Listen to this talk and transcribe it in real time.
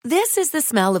This is the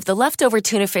smell of the leftover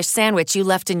tuna fish sandwich you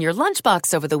left in your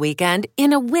lunchbox over the weekend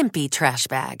in a wimpy trash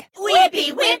bag.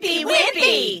 Wimpy, wimpy,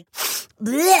 wimpy!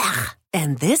 Blech!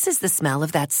 And this is the smell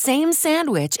of that same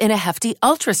sandwich in a Hefty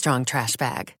Ultra Strong trash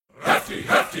bag. Hefty,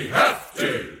 hefty,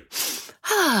 hefty!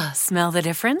 Ah, smell the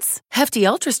difference? Hefty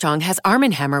Ultra Strong has Arm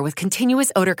 & Hammer with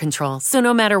continuous odor control, so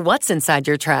no matter what's inside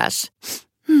your trash,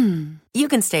 you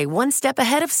can stay one step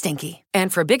ahead of stinky.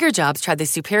 And for bigger jobs, try the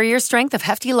superior strength of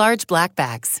Hefty Large Black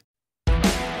Bags.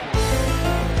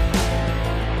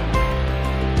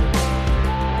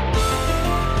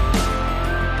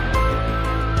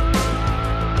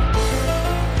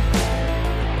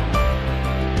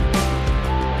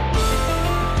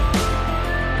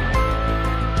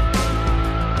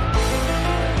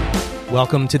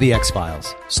 Welcome to the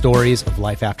X-Files, Stories of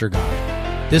Life After God.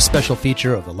 This special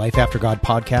feature of the Life After God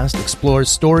podcast explores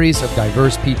stories of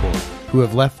diverse people who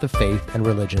have left the faith and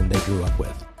religion they grew up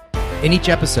with. In each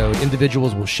episode,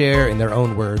 individuals will share in their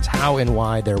own words how and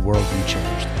why their worldview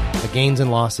changed, the gains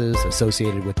and losses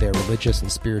associated with their religious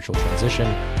and spiritual transition,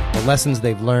 the lessons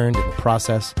they've learned in the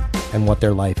process, and what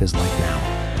their life is like now.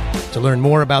 To learn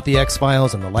more about the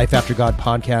X-Files and the Life After God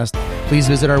podcast, please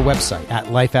visit our website at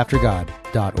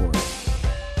lifeaftergod.org.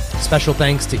 Special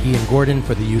thanks to Ian Gordon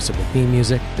for the use of the theme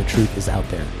music, The Truth Is Out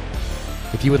There.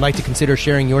 If you would like to consider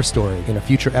sharing your story in a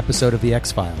future episode of The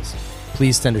X-Files,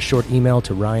 please send a short email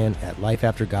to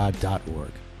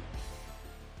ryan@lifeaftergod.org.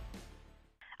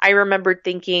 I remembered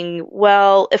thinking,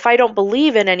 well, if I don't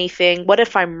believe in anything, what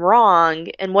if I'm wrong?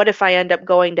 And what if I end up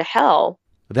going to hell?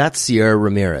 That's Sierra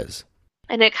Ramirez.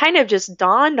 And it kind of just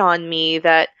dawned on me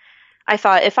that I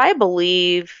thought, if I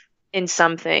believe in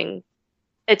something,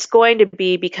 it's going to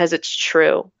be because it's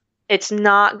true. It's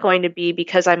not going to be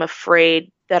because I'm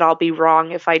afraid that I'll be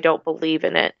wrong if I don't believe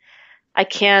in it. I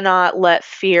cannot let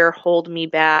fear hold me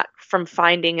back from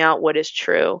finding out what is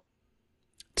true.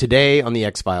 Today on The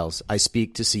X-Files, I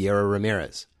speak to Sierra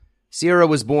Ramirez. Sierra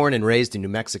was born and raised in New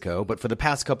Mexico, but for the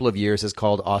past couple of years has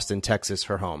called Austin, Texas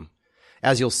her home.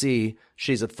 As you'll see,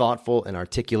 she's a thoughtful and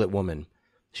articulate woman.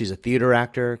 She's a theater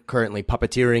actor, currently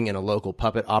puppeteering in a local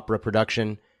puppet opera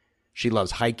production. She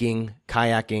loves hiking,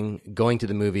 kayaking, going to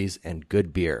the movies, and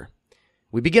good beer.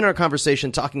 We begin our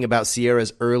conversation talking about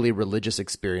Sierra's early religious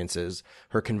experiences,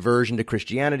 her conversion to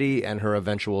Christianity, and her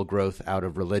eventual growth out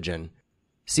of religion.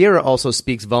 Sierra also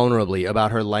speaks vulnerably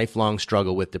about her lifelong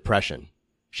struggle with depression.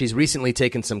 She's recently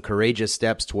taken some courageous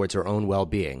steps towards her own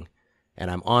well-being,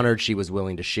 and I'm honored she was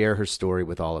willing to share her story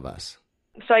with all of us.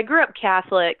 So I grew up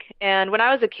Catholic, and when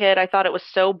I was a kid, I thought it was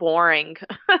so boring.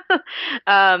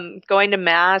 Going to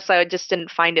Mass, I just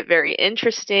didn't find it very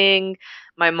interesting.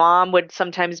 My mom would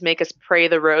sometimes make us pray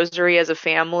the rosary as a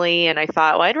family, and I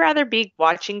thought, well, I'd rather be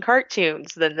watching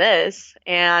cartoons than this.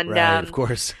 And right, of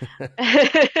course.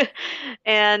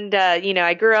 and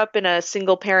I grew up in a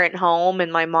single-parent home,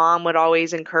 and my mom would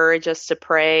always encourage us to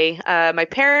pray. My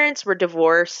parents were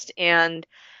divorced, and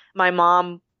my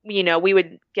mom, we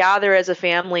would gather as a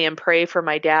family and pray for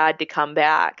my dad to come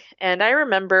back. And I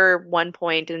remember one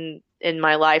point in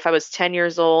my life, I was 10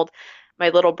 years old. My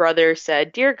little brother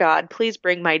said, "Dear God, please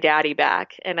bring my daddy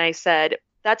back." And I said,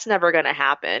 "That's never going to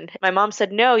happen." My mom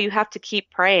said, "No, you have to keep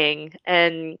praying."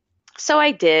 And so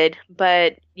I did,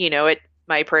 but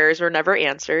my prayers were never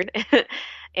answered.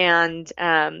 And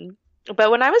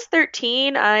but when I was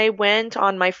 13, I went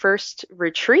on my first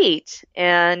retreat,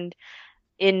 and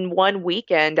in one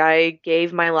weekend, I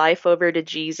gave my life over to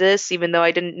Jesus, even though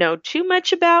I didn't know too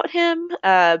much about him.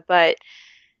 But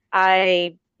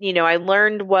I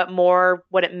learned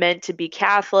what it meant to be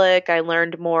Catholic. I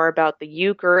learned more about the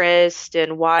Eucharist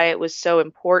and why it was so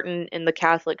important in the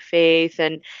Catholic faith,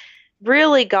 and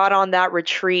really got on that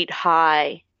retreat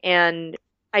high. And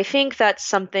I think that's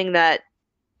something that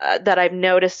I've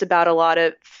noticed about a lot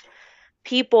of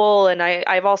people, and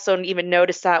I've also even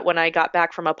noticed that when I got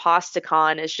back from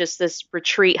Apostacon, is just this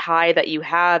retreat high that you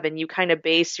have, and you kind of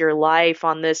base your life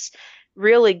on this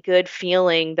really good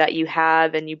feeling that you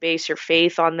have, and you base your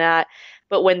faith on that.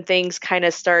 But when things kind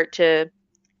of start to,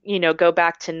 go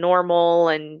back to normal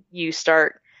and you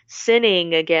start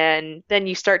sinning again, then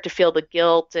you start to feel the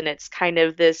guilt, and it's kind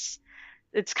of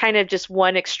just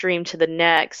one extreme to the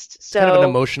next. So it's kind of an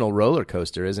emotional roller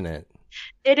coaster, isn't it?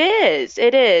 It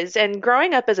is. And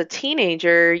growing up as a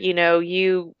teenager, you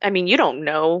don't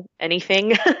know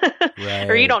anything. Right.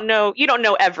 Or you don't know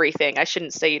everything. I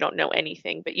shouldn't say you don't know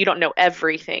anything, but you don't know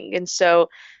everything. And so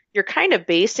you're kind of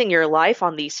basing your life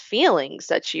on these feelings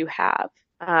that you have,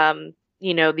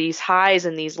 these highs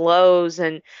and these lows,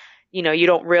 and, you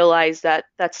don't realize that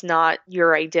that's not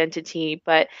your identity.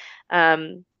 But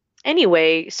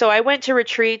anyway, so I went to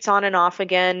retreats on and off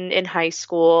again in high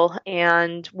school.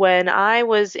 And when I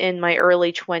was in my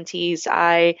early 20s,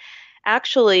 I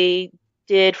actually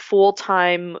did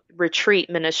full-time retreat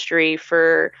ministry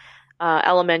for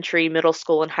elementary, middle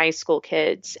school, and high school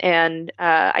kids. And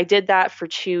I did that for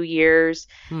 2 years.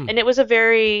 Hmm. And it was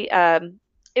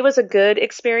it was a good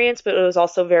experience, but it was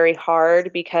also very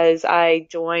hard because I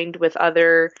joined with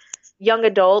other young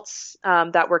adults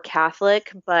that were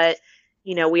Catholic, but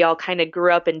we all kind of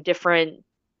grew up in different,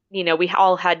 we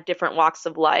all had different walks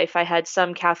of life. I had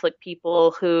some Catholic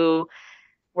people who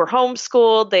were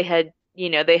homeschooled. They had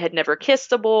never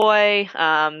kissed a boy.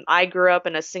 I grew up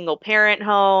in a single parent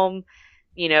home,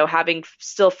 having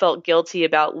still felt guilty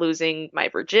about losing my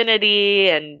virginity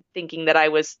and thinking that I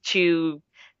was too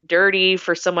dirty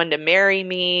for someone to marry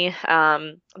me.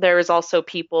 There was also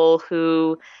people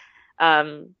who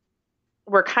um,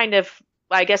 were kind of,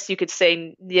 I guess you could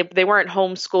say, they weren't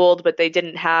homeschooled, but they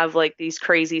didn't have like these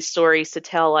crazy stories to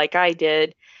tell like I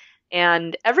did.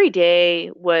 And every day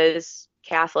was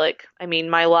Catholic. I mean,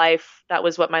 my life, that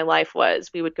was what my life was.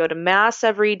 We would go to Mass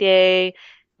every day.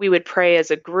 We would pray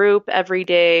as a group every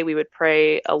day. We would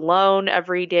pray alone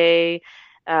every day.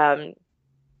 Um,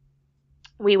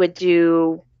 we would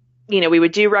do, we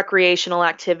would do recreational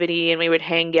activity and we would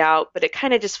hang out, but it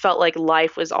kind of just felt like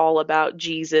life was all about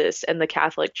Jesus and the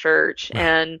Catholic Church.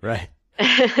 And Right.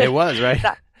 It was, right?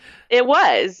 it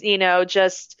was,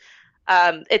 just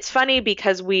it's funny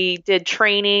because we did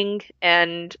training,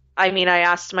 and I mean, I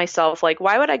asked myself, like,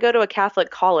 why would I go to a Catholic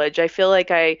college? I feel like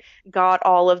I got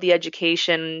all of the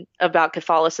education about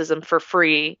Catholicism for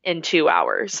free in 2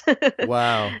 hours.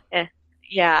 Wow.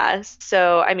 Yeah.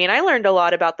 So, I mean, I learned a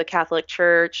lot about the Catholic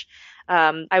Church.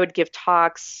 I would give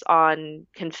talks on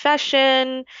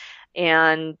confession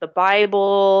and the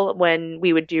Bible when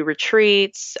we would do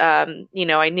retreats. I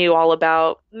knew all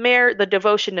about the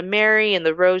devotion to Mary and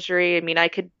the Rosary. I mean, I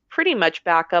could pretty much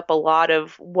back up a lot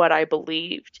of what I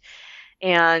believed.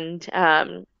 And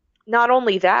not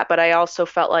only that, but I also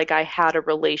felt like I had a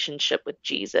relationship with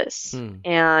Jesus.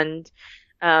 And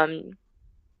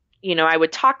I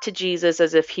would talk to Jesus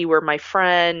as if he were my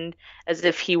friend, as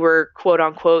if he were, quote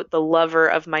unquote, the lover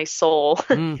of my soul,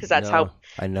 because that's how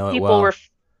I know it people well. were.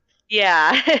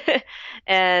 Yeah.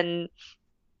 And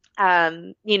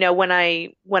when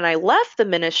I left the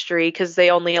ministry, because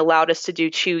they only allowed us to do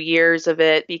 2 years of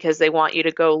it because they want you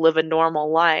to go live a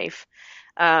normal life.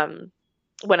 When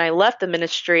I left the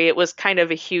ministry, it was kind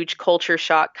of a huge culture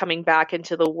shock coming back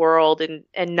into the world,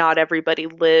 and not everybody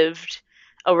lived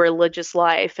a religious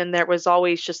life. And there was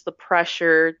always just the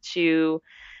pressure to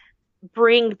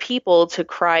bring people to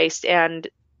Christ and,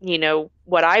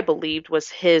 what I believed was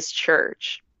his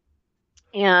church.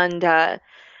 And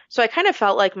so I kind of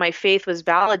felt like my faith was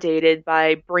validated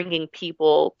by bringing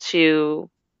people to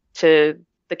the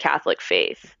Catholic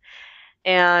faith.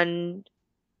 And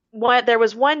there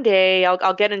was one day,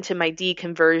 I'll get into my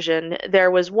deconversion.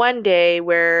 There was one day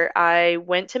where I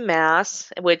went to Mass,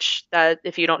 which,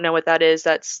 if you don't know what that is,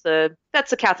 that's the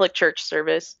Catholic Church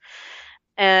service.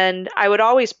 And I would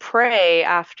always pray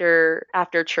after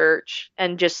church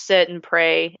and just sit and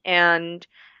pray. And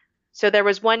so there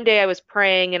was one day I was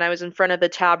praying and I was in front of the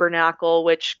tabernacle,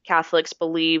 which Catholics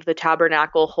believe the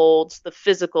tabernacle holds the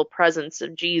physical presence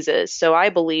of Jesus. So I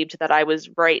believed that I was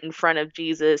right in front of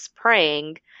Jesus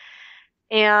praying.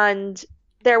 And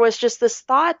there was just this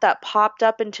thought that popped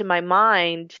up into my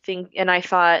mind, and I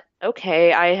thought,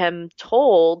 okay, I am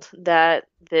told that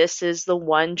this is the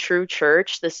one true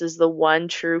church, this is the one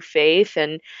true faith,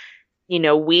 and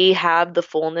we have the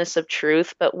fullness of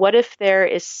truth. But what if there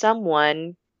is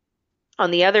someone on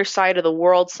the other side of the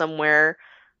world somewhere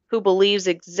who believes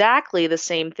exactly the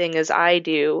same thing as I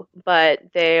do, but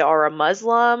they are a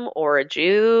Muslim or a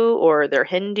Jew or they're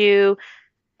Hindu,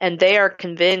 and they are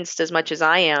convinced as much as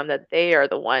I am that they are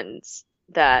the ones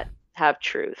that have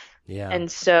truth. Yeah.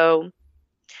 And so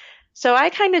I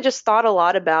kind of just thought a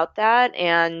lot about that.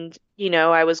 And,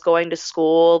 I was going to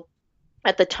school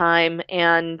at the time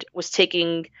and was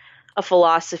taking a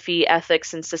philosophy,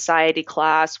 ethics, and society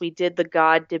class. We did the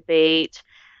God debate.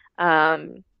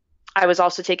 I was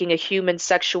also taking a human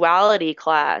sexuality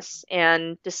class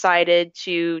and decided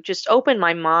to just open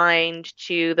my mind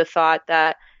to the thought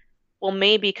that, well,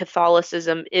 maybe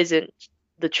Catholicism isn't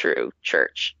the true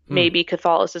church. Maybe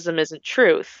Catholicism isn't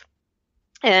truth.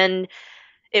 And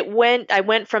I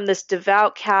went from this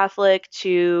devout Catholic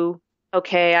to,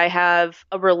 okay, I have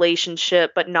a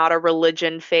relationship, but not a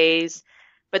religion phase.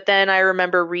 But then I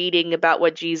remember reading about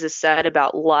what Jesus said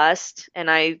about lust, and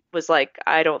I was like,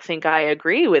 I don't think I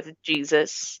agree with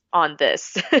Jesus on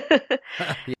this.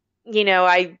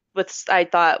 Yeah. I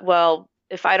thought, well,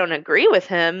 if I don't agree with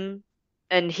him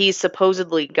and he's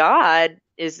supposedly God,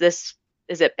 is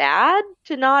it bad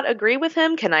to not agree with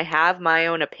him? Can I have my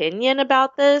own opinion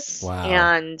about this?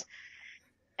 Wow.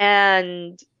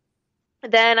 And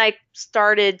then I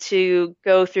started to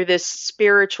go through this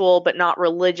spiritual but not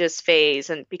religious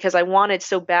phase, and because I wanted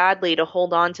so badly to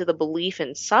hold on to the belief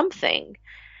in something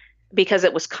because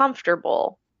it was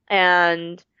comfortable.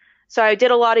 And so I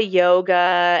did a lot of yoga,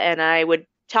 and I would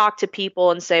talk to people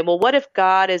and say, well, what if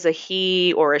God is a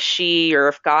he or a she, or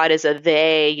if God is a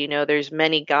they? There's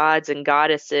many gods and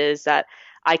goddesses that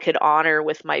I could honor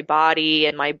with my body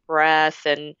and my breath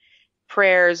and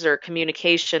prayers or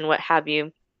communication, what have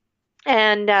you.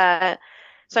 And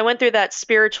so I went through that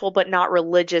spiritual but not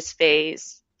religious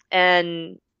phase.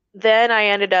 And then I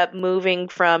ended up moving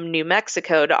from New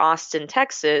Mexico to Austin,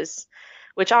 Texas,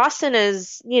 which Austin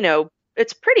is,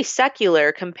 it's pretty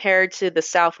secular compared to the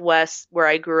Southwest where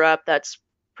I grew up. That's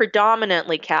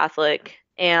predominantly Catholic.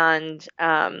 And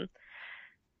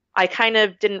I kind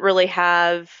of didn't really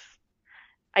have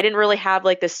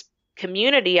like this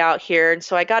community out here. And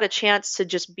so I got a chance to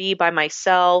just be by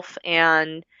myself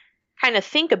and kind of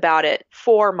think about it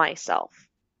for myself.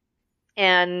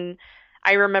 And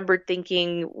I remembered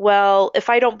thinking, well, if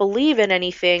I don't believe in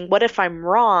anything, what if I'm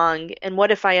wrong? And what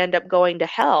if I end up going to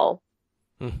hell?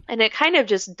 And it kind of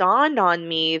just dawned on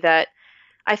me that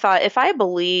I thought, if I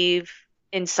believe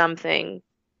in something,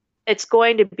 it's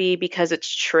going to be because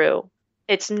it's true.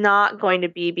 It's not going to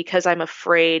be because I'm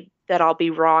afraid that I'll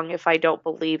be wrong if I don't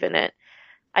believe in it.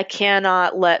 I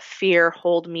cannot let fear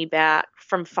hold me back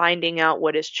from finding out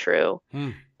what is true.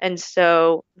 And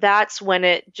so that's when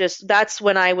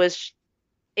I was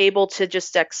able to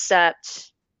just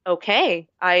accept, okay,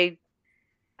 I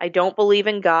don't believe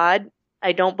in God.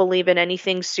 I don't believe in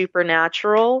anything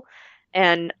supernatural,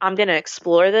 and I'm going to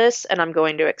explore this, and I'm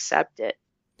going to accept it.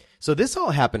 So this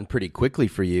all happened pretty quickly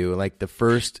for you, like the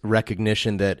first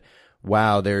recognition that,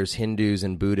 wow, there's Hindus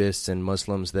and Buddhists and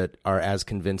Muslims that are as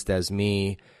convinced as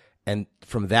me. And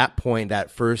from that point,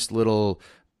 that first little,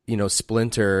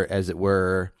 splinter, as it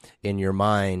were, in your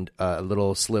mind, a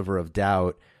little sliver of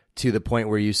doubt, to the point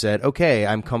where you said, okay,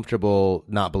 I'm comfortable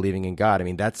not believing in God. I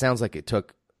mean, that sounds like it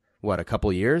took, a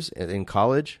couple years in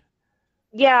college?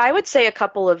 Yeah, I would say a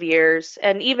couple of years.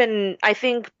 And even, I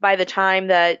think by the time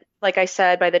that, like I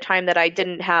said, by the time that I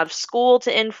didn't have school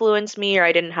to influence me, or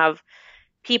I didn't have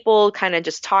people kind of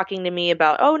just talking to me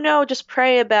about, oh no, just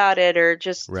pray about it, or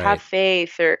just have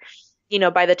faith, or,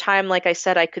 by the time, like I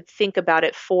said, I could think about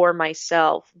it for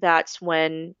myself, that's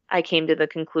when I came to the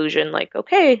conclusion, like,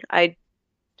 okay, I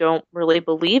don't really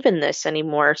believe in this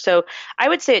anymore. So I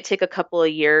would say it took a couple of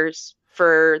years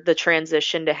for the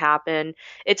transition to happen.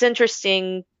 It's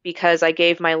interesting because I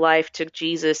gave my life to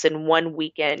Jesus in one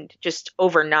weekend, just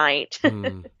overnight.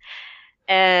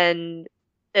 And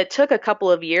it took a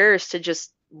couple of years to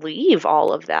just leave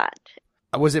all of that.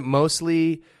 Was it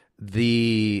mostly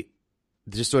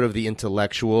just sort of the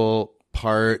intellectual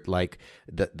part, like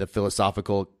the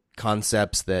philosophical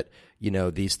concepts that,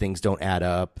 these things don't add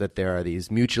up, that there are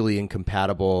these mutually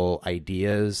incompatible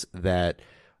ideas that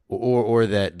or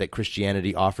that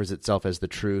Christianity offers itself as the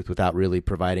truth without really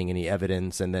providing any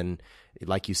evidence, and then,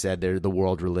 like you said, they're the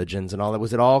world religions and all that?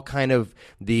 Was it all kind of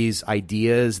these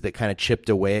ideas that kind of chipped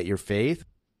away at your faith?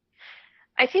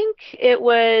 I think it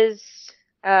was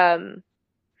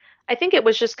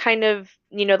just kind of,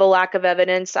 the lack of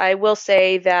evidence. I will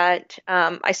say that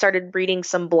I started reading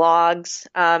some blogs.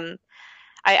 I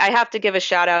have to give a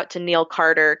shout out to Neil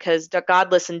Carter, because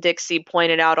Godless and Dixie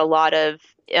pointed out a lot of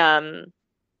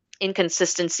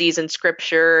inconsistencies in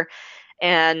scripture,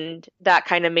 and that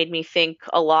kind of made me think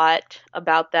a lot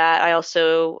about that. I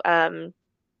also,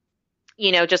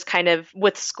 just kind of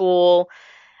with school,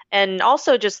 and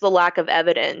also just the lack of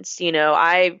evidence.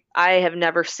 I have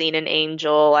never seen an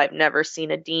angel. I've never seen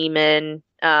a demon.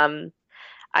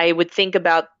 I would think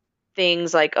about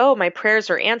things like, oh, my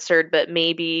prayers are answered, but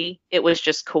maybe it was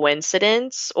just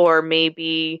coincidence, or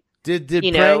maybe Did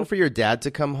praying for your dad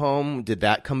to come home, did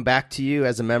that come back to you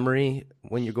as a memory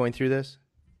when you're going through this?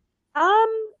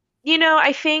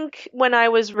 I think when I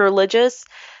was religious,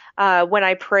 when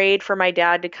I prayed for my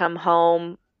dad to come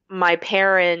home, my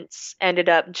parents ended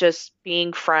up just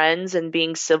being friends and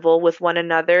being civil with one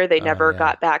another. They never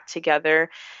got back together.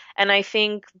 And I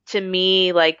think, to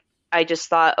me, like, I just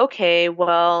thought, okay,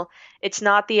 well, it's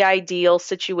not the ideal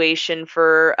situation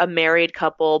for a married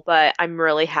couple, but I'm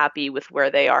really happy with where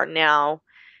they are now.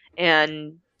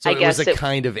 And so I guess it was a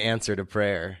kind of answer to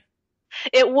prayer.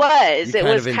 It was. You it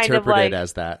kind was of kind of interpreted like it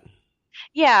as that.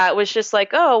 Yeah, it was just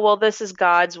like, oh, well, this is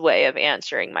God's way of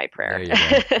answering my There prayer. you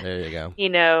go. There you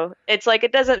go. It's like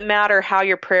it doesn't matter how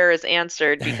your prayer is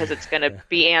answered because it's going to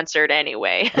be answered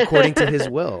anyway. According to his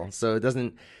will. So it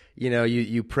doesn't,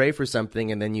 you pray for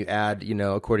something and then you add,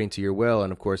 according to your will.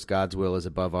 And of course, God's will is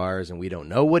above ours and we don't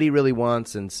know what he really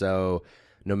wants. And so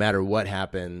no matter what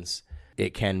happens,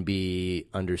 it can be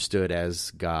understood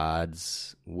as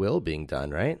God's will being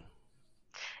done, right?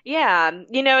 Yeah,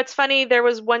 it's funny. There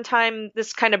was one time,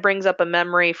 this kind of brings up a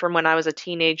memory from when I was a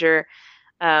teenager,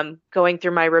 going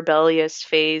through my rebellious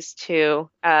phase too.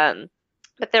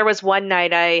 But there was one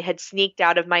night I had sneaked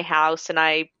out of my house and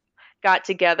I got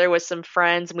together with some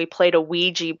friends and we played a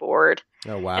Ouija board.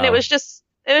 Oh, wow. And it was just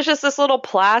this little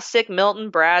plastic Milton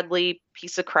Bradley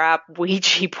piece of crap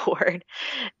Ouija board.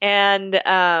 And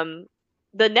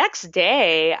the next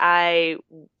day I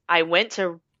went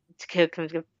to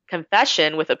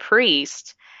confession with a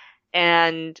priest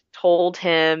and told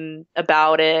him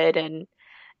about it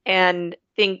and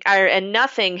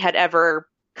nothing had ever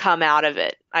come out of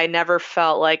it. I never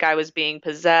felt like I was being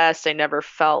possessed. I never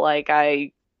felt like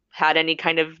I had any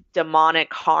kind of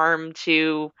demonic harm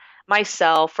to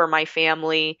myself or my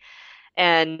family.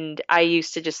 And I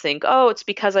used to just think, oh, it's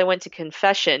because I went to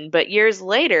confession. But years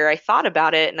later, I thought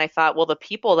about it and I thought, well, the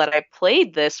people that I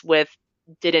played this with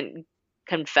didn't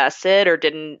confess it or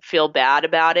didn't feel bad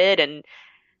about it. And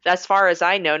as far as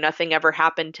I know, nothing ever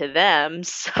happened to them.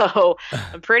 So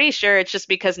I'm pretty sure it's just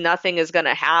because nothing is going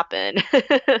to happen.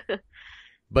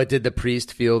 But did the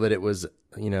priest feel that it was,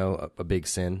 a big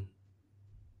sin?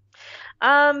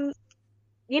 I'm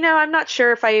not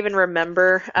sure if I even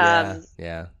remember.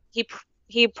 Yeah.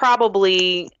 He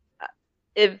probably,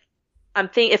 if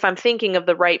I'm thinking of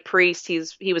the right priest,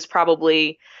 he was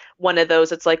probably one of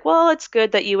those. It's like, well, it's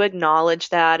good that you acknowledge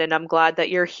that, and I'm glad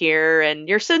that you're here, and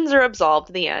your sins are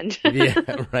absolved. The end.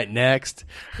 Yeah. Right. Next.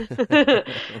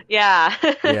 Yeah.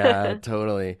 Yeah.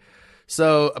 Totally.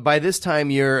 So by this time,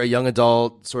 you're a young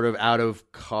adult, sort of out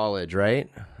of college,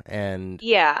 right? And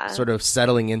Yeah. sort of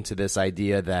settling into this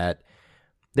idea that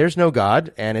there's no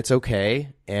God and it's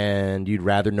okay, and you'd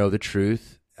rather know the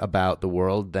truth about the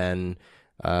world than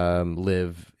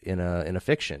live in a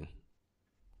fiction.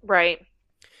 Right.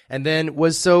 And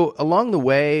then so along the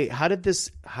way, how did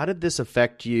this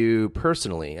affect you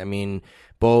personally? I mean,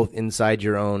 both inside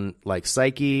your own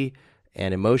psyche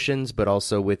and emotions, but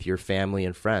also with your family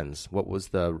and friends. What was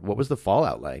the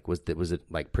fallout like? Was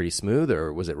it pretty smooth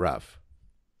or was it rough?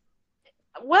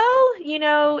 Well,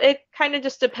 it kind of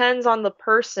just depends on the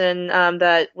person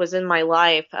that was in my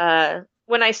life.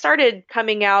 When I started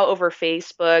coming out over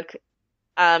Facebook,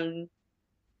 some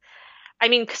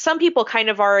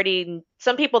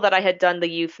people that I had done the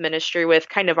youth ministry with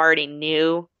kind of already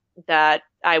knew that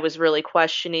I was really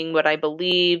questioning what I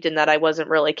believed and that I wasn't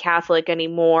really Catholic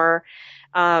anymore.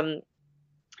 And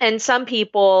some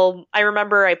people, I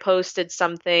remember I posted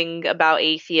something about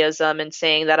atheism and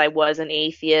saying that I was an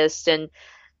atheist, and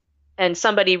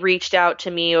somebody reached out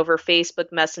to me over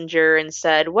Facebook Messenger and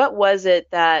said, what was it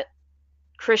that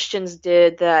Christians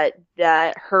did that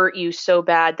hurt you so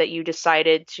bad that you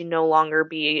decided to no longer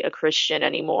be a Christian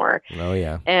anymore? Oh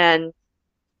yeah. And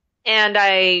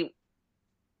I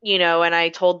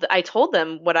told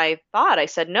them what I thought. I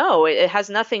said, no, it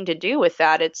has nothing to do with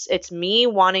that. It's me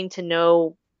wanting to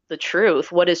know the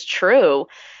truth, what is true.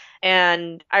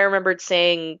 And I remembered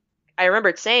saying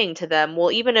to them,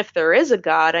 well, even if there is a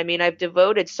God, I mean, I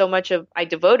devoted so much of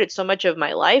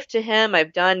my life to him.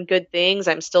 I've done good things.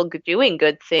 I'm still doing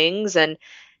good things. And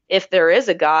if there is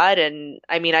a God, and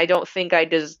I mean, I don't think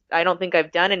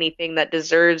I've done anything that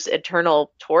deserves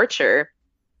eternal torture.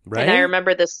 Right. And I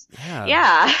remember this.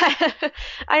 Yeah.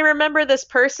 I remember this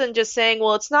person just saying,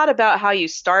 well, it's not about how you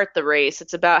start the race.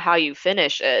 It's about how you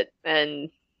finish it. And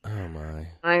oh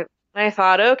my. I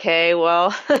thought, okay,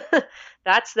 well,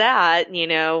 that's that,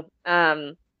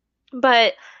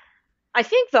 but I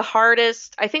think the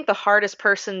hardest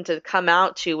person to come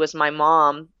out to was my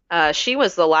mom. She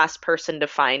was the last person to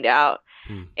find out.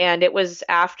 And it was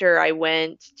after I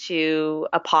went to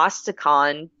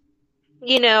Aposticon.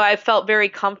 I felt very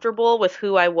comfortable with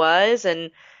who I was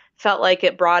and felt like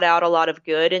it brought out a lot of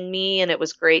good in me, and it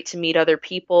was great to meet other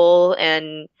people,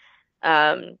 and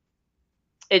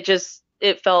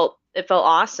it felt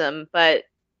awesome. But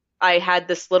I had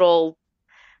this little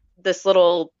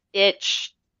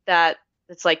itch that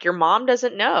it's like, your mom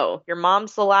doesn't know. Your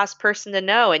mom's the last person to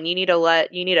know, and you need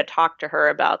to talk to her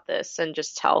about this and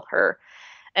just tell her.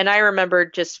 And I remember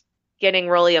just getting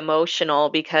really emotional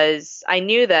because I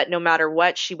knew that no matter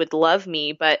what, she would love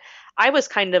me, but I was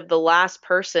kind of the last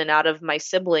person out of my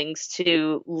siblings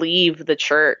to leave the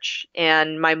church.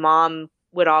 And my mom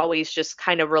would always just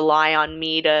kind of rely on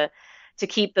me to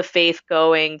keep the faith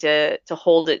going, to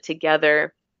hold it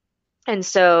together. And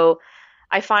so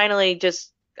I finally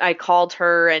I called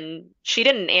her and she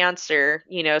didn't answer,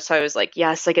 so I was like,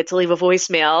 yes, I get to leave a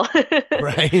voicemail.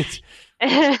 Right.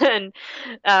 And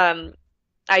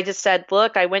I just said,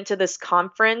 look, I went to this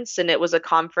conference and it was a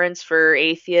conference for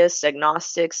atheists,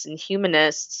 agnostics, and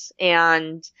humanists.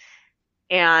 And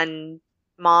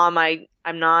Mom,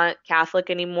 I'm not Catholic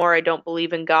anymore. I don't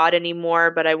believe in God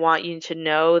anymore, but I want you to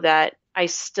know that I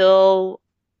still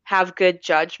have good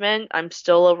judgment. I'm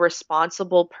still a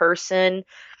responsible person.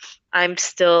 I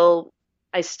still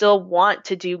want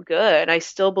to do good. I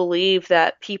still believe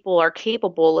that people are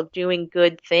capable of doing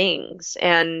good things.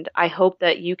 And I hope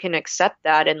that you can accept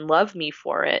that and love me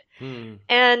for it.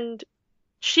 And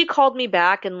she called me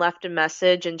back and left a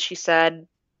message and she said,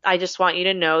 I just want you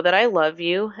to know that I love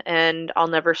you and I'll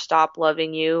never stop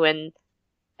loving you. And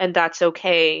that's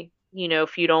okay,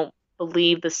 if you don't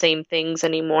believe the same things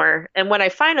anymore. And when I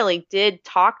finally did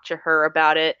talk to her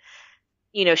about it,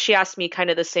 she asked me kind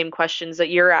of the same questions that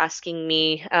you're asking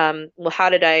me. Well, how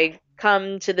did I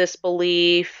come to this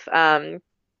belief? And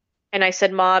I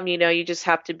said, Mom, you just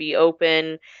have to be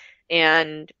open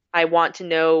and I want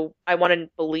to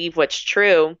believe what's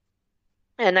true.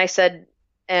 And I said,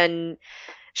 and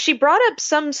she brought up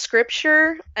some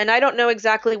scripture, and I don't know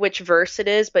exactly which verse it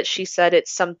is, but she said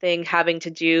it's something having to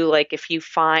do, like if you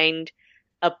find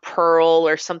a pearl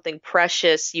or something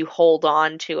precious, you hold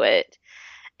on to it.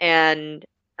 And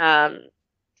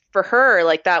for her,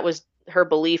 like that was her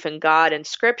belief in God and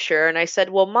scripture. And I said,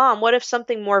 well, Mom, what if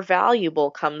something more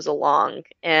valuable comes along?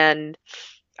 And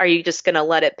are you just going to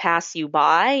let it pass you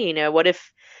by? What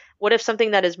if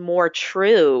something that is more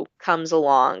true comes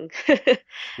along?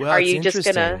 Well, are it's you just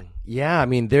gonna? Yeah, I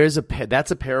mean, that's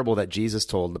a parable that Jesus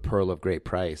told, the pearl of great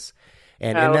price.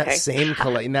 And in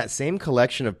that same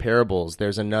collection of parables,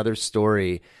 there's another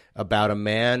story about a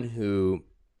man who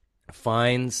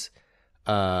finds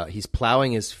he's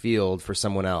plowing his field for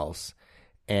someone else,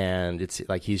 and it's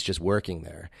like he's just working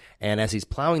there. And as he's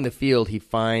plowing the field, he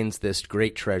finds this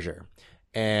great treasure,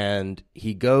 and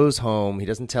he goes home. He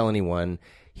doesn't tell anyone.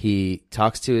 He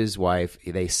talks to his wife.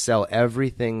 They sell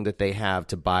everything that they have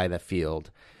to buy the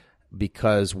field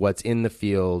because what's in the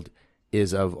field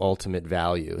is of ultimate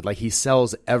value. Like he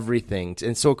sells everything.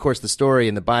 And so, of course, the story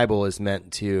in the Bible is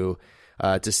meant to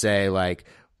say, like,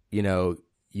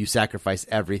 you sacrifice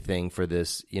everything for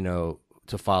this,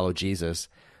 to follow Jesus.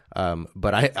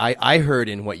 But I heard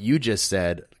in what you just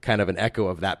said kind of an echo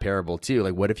of that parable too.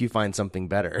 Like, what if you find something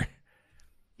better?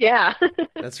 Yeah.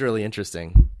 That's really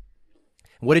interesting.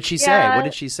 What did she say? What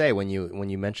did she say when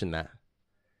you mentioned that?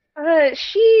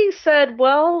 She said,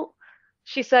 well,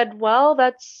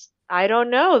 that's, I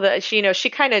don't know, that she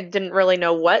kind of didn't really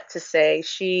know what to say.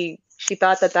 She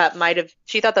thought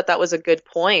that was a good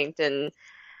point, and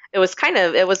it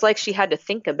was like she had to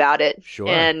think about it. Sure.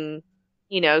 And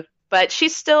but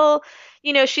she's still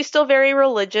very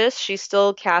religious. She's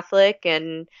still Catholic,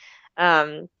 and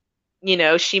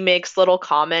she makes little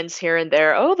comments here and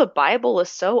there. Oh, the Bible is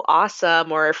so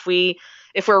awesome. Or if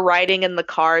we're riding in the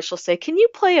car, she'll say, can you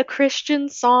play a Christian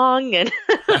song? And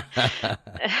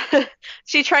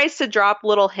she tries to drop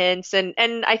little hints. And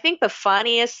I think the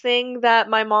funniest thing that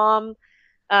my mom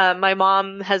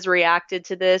has reacted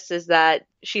to this is that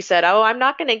she said, oh, I'm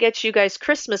not going to get you guys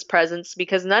Christmas presents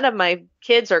because none of my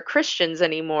kids are Christians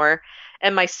anymore.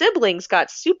 And my siblings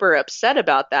got super upset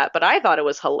about that, but I thought it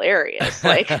was hilarious.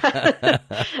 Like,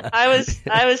 I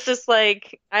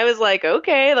was like,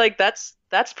 okay, like that's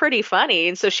pretty funny.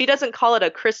 And so she doesn't call it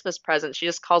a Christmas present. She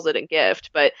just calls it a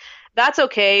gift, but that's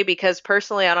okay because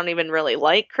personally, I don't even really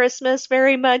like Christmas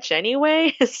very much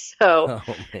anyway. So,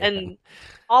 and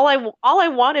all I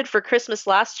wanted for Christmas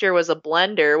last year was a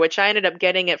blender, which I ended up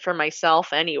getting it for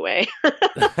myself anyway.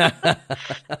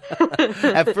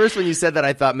 At first, when you said that,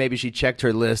 I thought maybe she checked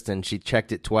her list and she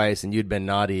checked it twice, and you'd been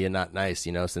naughty and not nice,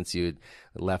 since you'd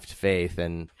left faith.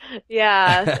 And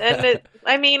yeah,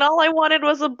 and all I wanted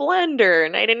was a blender,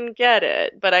 and I didn't get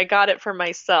it, but I got it for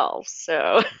myself.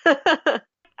 So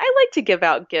I like to give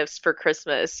out gifts for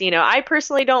Christmas. I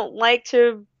personally don't like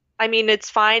to. It's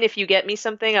fine if you get me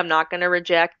something. I'm not going to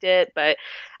reject it, but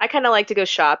I kind of like to go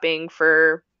shopping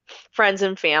for friends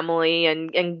and family.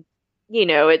 And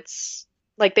it's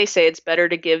like they say, it's better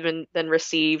to give than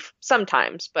receive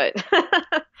sometimes, but.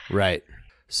 Right.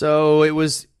 So it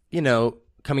was,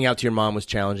 coming out to your mom was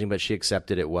challenging, but she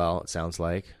accepted it well, it sounds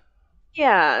like.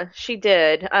 Yeah, she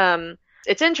did.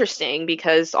 It's interesting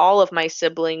because all of my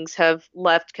siblings have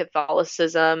left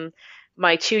Catholicism.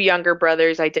 My two younger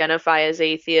brothers identify as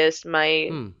atheist.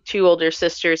 My two older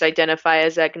sisters identify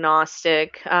as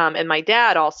agnostic. And my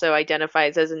dad also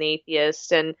identifies as an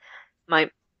atheist. And my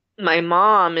my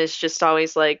mom is just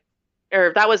always like,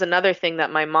 or that was another thing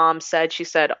that my mom said. She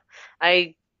said,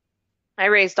 I I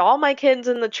raised all my kids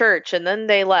in the church and then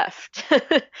they left.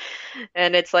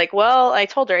 And it's like, well, I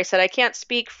told her, I said, I can't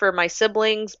speak for my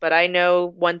siblings, but I know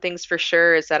one thing's for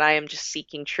sure is that I am just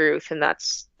seeking truth, and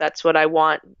that's what I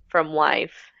want from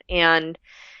life. And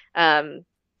I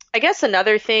guess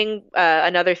another thing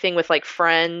with like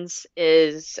friends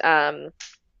is, I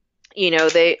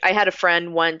had a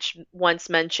friend once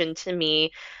mentioned to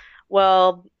me,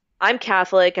 well, I'm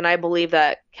Catholic and I believe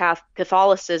that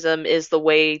Catholicism is the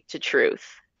way to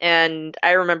truth. And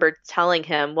I remember telling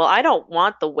him, well, I don't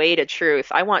want the way to truth.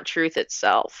 I want truth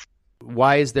itself.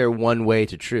 Why is there one way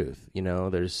to truth? You know,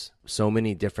 there's so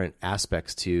many different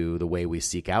aspects to the way we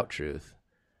seek out truth.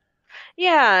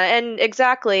 Yeah, and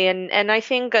exactly. And I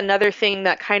think another thing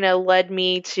that kind of led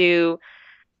me to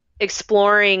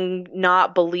exploring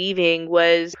not believing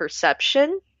was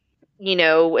perception. You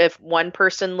know, if one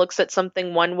person looks at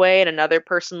something one way and another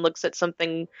person looks at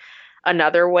something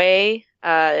another way,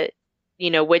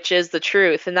 which is the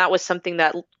truth? And that was something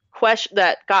that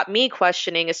got me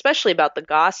questioning, especially about the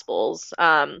Gospels.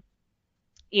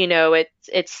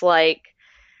 It's like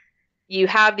you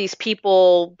have these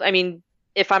people. I mean,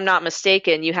 if I'm not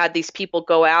mistaken, you had these people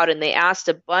go out and they asked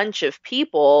a bunch of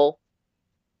people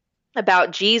about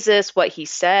Jesus, what he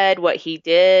said, what he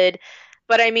did.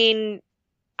 But I mean,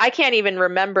 I can't even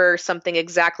remember something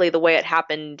exactly the way it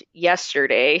happened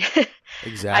yesterday.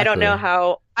 Exactly. I don't know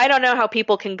how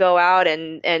people can go out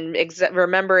and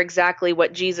remember exactly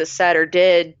what Jesus said or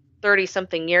did 30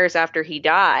 something years after he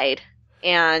died.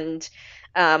 And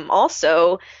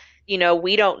also,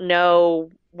 we don't know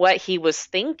what he was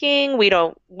thinking. We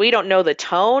don't know the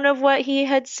tone of what he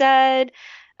had said.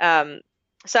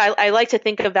 So I like to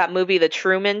think of that movie, The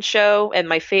Truman Show, and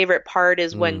my favorite part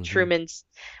is when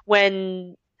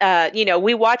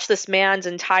we watch this man's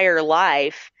entire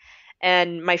life,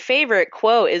 and my favorite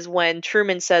quote is when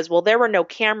Truman says, well, there were no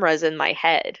cameras in my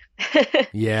head.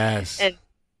 Yes.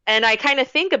 And I kind of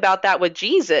think about that with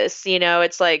Jesus.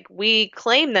 It's like we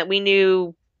claim that we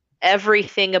knew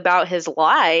everything about his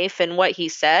life and what he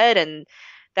said and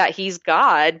that he's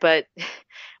God, but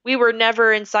we were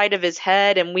never inside of his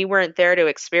head and we weren't there to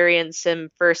experience him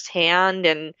firsthand.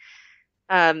 And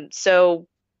so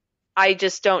I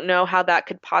just don't know how that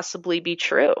could possibly be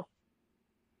true.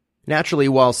 Naturally,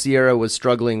 while Sierra was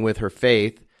struggling with her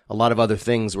faith, a lot of other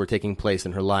things were taking place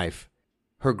in her life.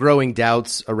 Her growing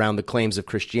doubts around the claims of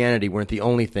Christianity weren't the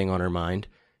only thing on her mind.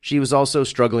 She was also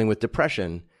struggling with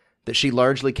depression that she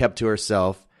largely kept to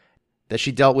herself, that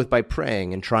she dealt with by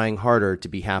praying and trying harder to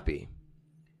be happy.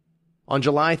 On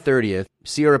July 30th,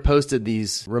 Sierra posted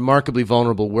these remarkably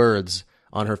vulnerable words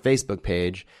on her Facebook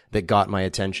page that got my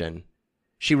attention.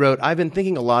 She wrote, I've been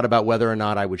thinking a lot about whether or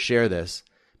not I would share this,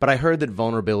 but I heard that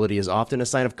vulnerability is often a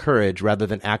sign of courage rather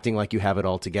than acting like you have it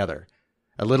all together.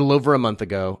 A little over a month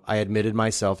ago, I admitted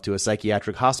myself to a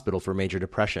psychiatric hospital for major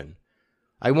depression.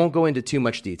 I won't go into too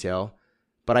much detail,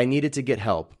 but I needed to get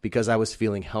help because I was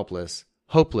feeling helpless,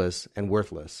 hopeless, and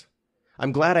worthless.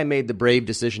 I'm glad I made the brave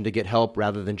decision to get help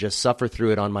rather than just suffer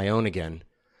through it on my own again.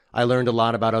 I learned a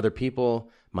lot about other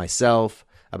people, myself,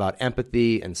 about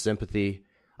empathy and sympathy.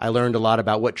 I learned a lot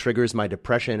about what triggers my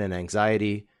depression and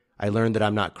anxiety. I learned that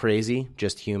I'm not crazy,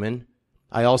 just human.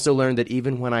 I also learned that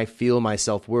even when I feel my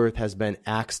self-worth has been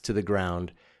axed to the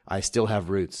ground, I still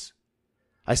have roots.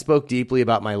 I spoke deeply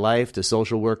about my life to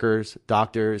social workers,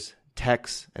 doctors,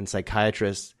 techs, and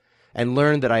psychiatrists, and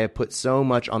learned that I have put so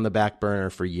much on the back burner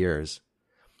for years.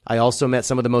 I also met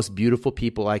some of the most beautiful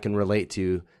people I can relate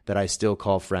to that I still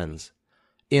call friends.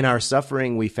 In our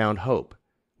suffering, we found hope.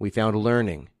 We found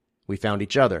learning. We found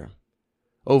each other.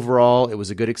 Overall, it was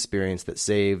a good experience that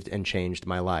saved and changed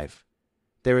my life.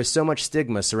 There is so much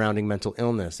stigma surrounding mental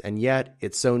illness, and yet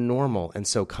it's so normal and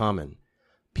so common.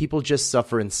 People just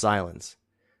suffer in silence.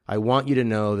 I want you to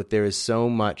know that there is so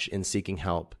much in seeking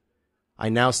help. I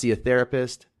now see a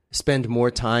therapist, spend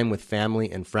more time with family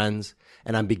and friends,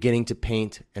 and I'm beginning to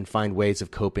paint and find ways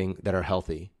of coping that are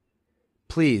healthy.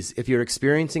 Please, if you're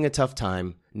experiencing a tough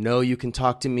time, know you can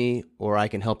talk to me or I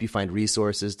can help you find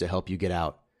resources to help you get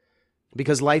out.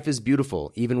 Because life is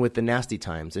beautiful, even with the nasty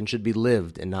times, and should be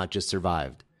lived and not just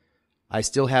survived. I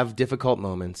still have difficult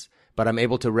moments, but I'm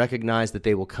able to recognize that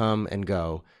they will come and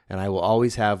go, and I will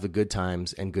always have the good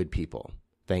times and good people.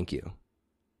 Thank you.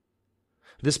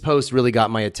 This post really got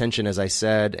my attention, as I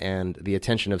said, and the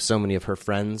attention of so many of her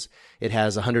friends. It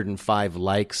has 105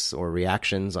 likes or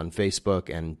reactions on Facebook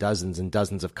and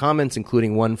dozens of comments,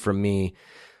 including one from me,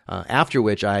 after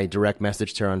which I direct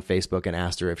messaged her on Facebook and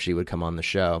asked her if she would come on the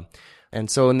show. And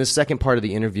so in this second part of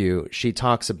the interview, she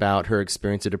talks about her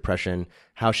experience of depression,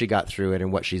 how she got through it,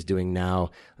 and what she's doing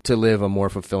now to live a more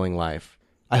fulfilling life.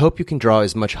 I hope you can draw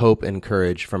as much hope and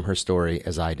courage from her story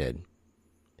as I did.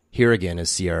 Here again is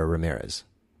Sierra Ramirez.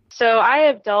 So I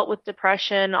have dealt with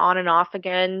depression on and off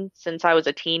again since I was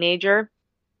a teenager.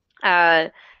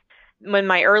 In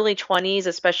my early 20s,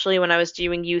 especially when I was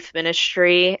doing youth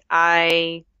ministry,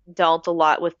 I dealt a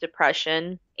lot with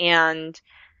depression. And,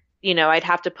 I'd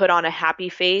have to put on a happy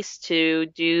face to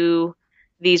do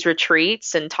these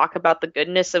retreats and talk about the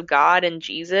goodness of God and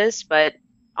Jesus. But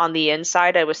on the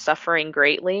inside, I was suffering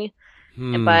greatly.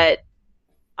 But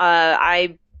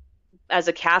as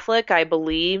a Catholic, I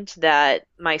believed that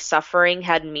my suffering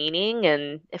had meaning,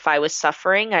 and if I was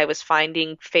suffering, I was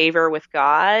finding favor with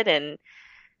God,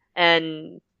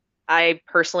 and I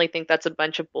personally think that's a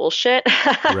bunch of bullshit.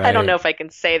 Right. I don't know if I can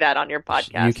say that on your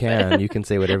podcast. You can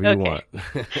say whatever you want.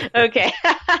 Okay.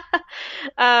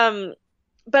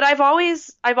 But I've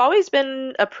always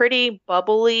been a pretty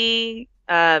bubbly,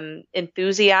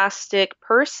 enthusiastic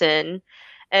person,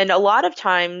 and a lot of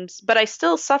times, but I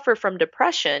still suffer from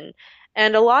depression.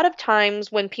 And a lot of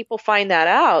times when people find that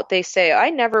out, they say, I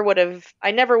never would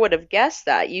have guessed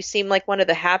that. You seem like one of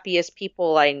the happiest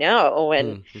people I know.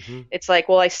 And it's like,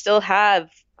 well, I'm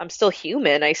still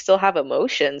human. I still have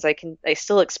emotions. I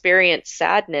still experience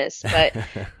sadness, but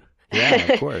yeah,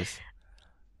 of course.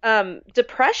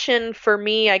 Depression for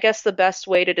me, I guess the best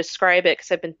way to describe it,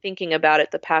 because I've been thinking about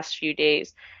it the past few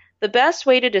days, the best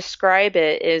way to describe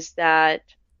it is that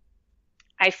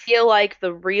I feel like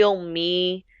the real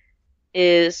me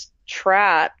is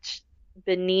trapped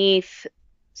beneath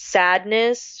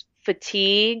sadness,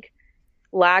 fatigue,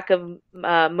 lack of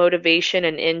motivation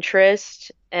and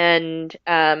interest, and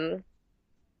I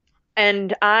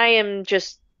am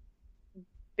just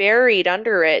buried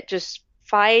under it, just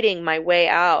fighting my way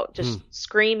out, just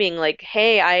screaming like,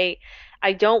 hey,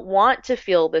 I don't want to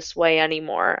feel this way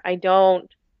anymore. I don't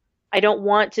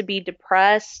want to be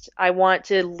depressed. I want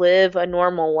to live a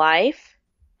normal life.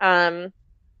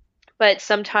 But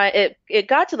sometimes it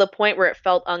got to the point where it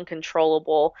felt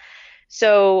uncontrollable.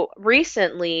 So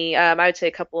recently, I would say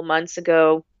a couple of months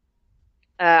ago,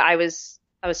 I was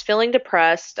feeling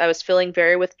depressed. I was feeling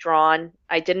very withdrawn.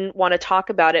 I didn't want to talk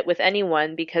about it with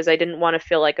anyone because I didn't want to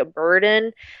feel like a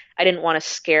burden. I didn't want to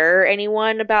scare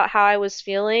anyone about how I was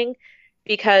feeling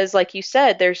because, like you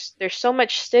said, there's so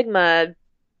much stigma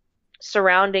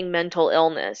surrounding mental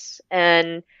illness,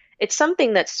 and it's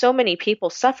something that so many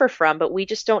people suffer from, but we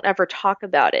just don't ever talk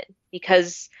about it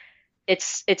because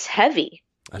it's heavy.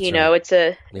 That's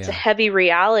right. It's a heavy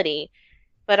reality.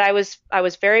 But I was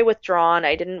very withdrawn.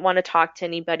 I didn't want to talk to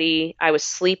anybody. I was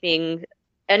sleeping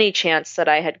any chance that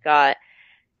I had got,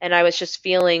 and I was just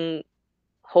feeling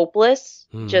hopeless.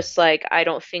 Just like, I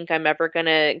don't think I'm ever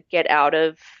gonna get out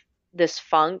of this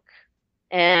funk.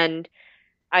 And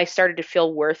I started to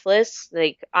feel worthless.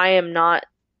 Like, I'm not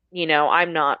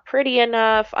pretty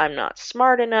enough. I'm not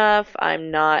smart enough.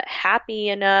 I'm not happy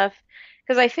enough.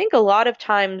 Because I think a lot of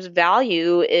times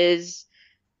value is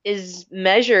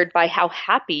measured by how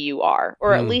happy you are,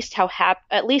 or at least how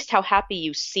happy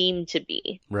you seem to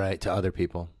be. Right, to other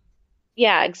people.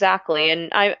 Yeah, exactly.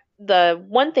 And the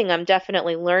one thing I'm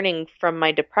definitely learning from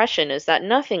my depression is that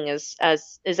nothing is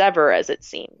ever as it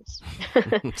seems.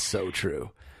 So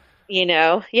true.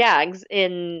 Yeah.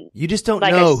 You just don't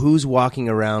know who's walking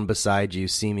around beside you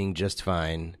seeming just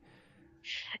fine.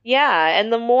 Yeah,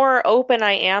 and the more open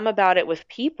I am about it with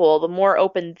people, the more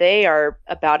open they are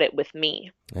about it with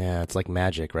me. Yeah, it's like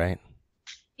magic, right?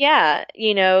 Yeah,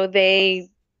 like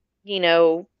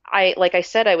I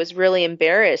said, I was really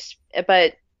embarrassed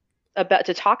about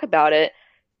to talk about it.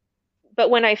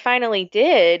 But when I finally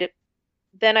did,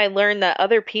 then I learned that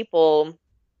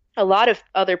a lot of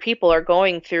other people are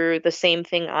going through the same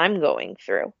thing I'm going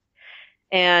through.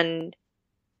 And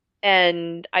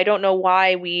I don't know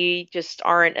why we just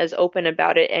aren't as open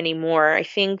about it anymore.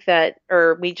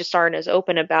 We just aren't as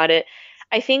open about it.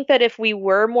 I think that if we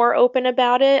were more open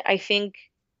about it, I think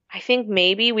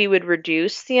maybe we would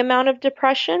reduce the amount of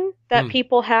depression that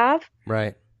people have.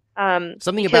 Right.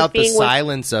 Something about the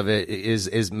silence of it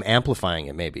is amplifying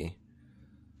it, maybe.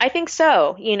 I think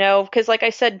so, because like I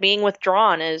said, being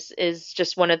withdrawn is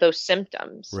just one of those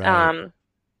symptoms. Right.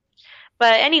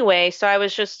 But anyway, so I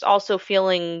was just also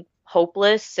feeling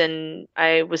hopeless, and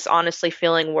I was honestly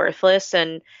feeling worthless.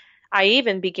 And I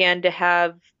even began to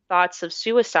have thoughts of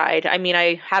suicide. I mean,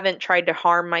 I haven't tried to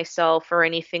harm myself or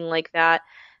anything like that,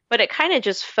 but it kind of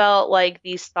just felt like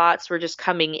these thoughts were just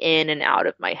coming in and out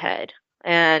of my head.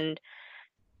 And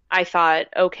I thought,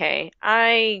 okay,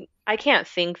 I can't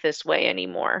think this way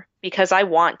anymore because I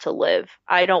want to live.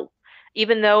 I don't,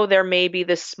 even though there may be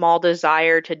this small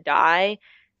desire to die,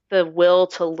 the will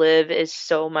to live is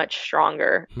so much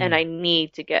stronger and I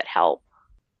need to get help.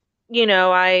 You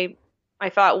know, I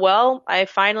thought, well, I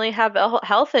finally have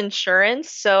health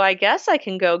insurance, so I guess I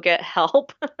can go get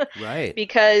help. Right.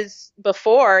 Because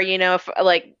before, you know, if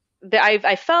like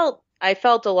I felt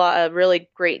a really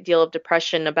great deal of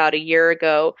depression about a year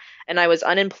ago, and I was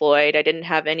unemployed. I didn't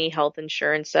have any health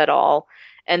insurance at all,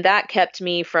 and that kept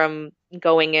me from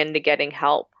going into getting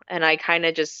help. And I kind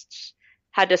of just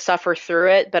had to suffer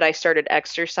through it, but I started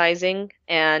exercising,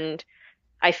 and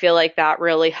I feel like that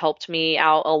really helped me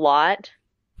out a lot.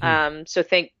 So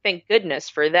thank goodness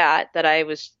for that I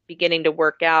was beginning to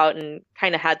work out and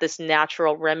kind of had this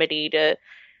natural remedy to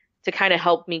kind of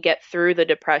help me get through the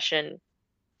depression.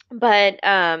 But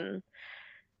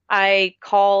I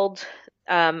called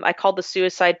the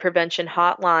suicide prevention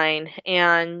hotline,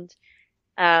 and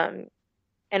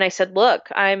I said, look,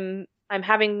 I'm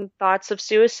having thoughts of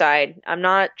suicide. I'm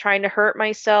not trying to hurt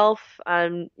myself.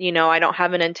 You know, I don't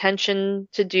have an intention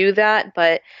to do that,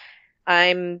 but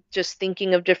I'm just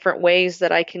thinking of different ways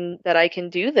that I can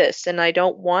do this, and I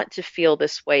don't want to feel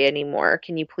this way anymore.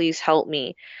 Can you please help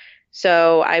me?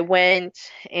 So I went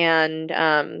and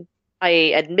I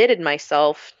admitted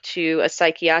myself to a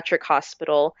psychiatric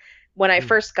hospital. When I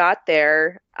first got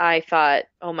there, I thought,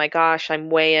 "Oh my gosh,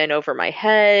 I'm way in over my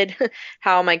head.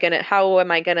 How am I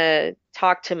gonna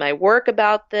talk to my work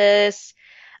about this?"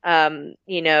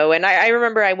 You know, and I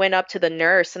remember I went up to the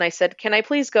nurse and I said, "Can I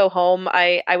please go home?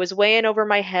 I was way in over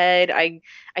my head. I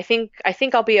think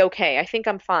I'll be okay. I think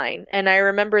I'm fine." And I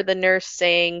remember the nurse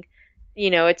saying, "You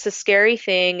know, it's a scary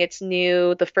thing. It's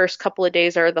new. The first couple of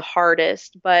days are the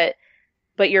hardest, but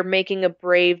you're making a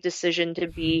brave decision to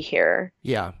be here."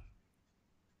 Yeah.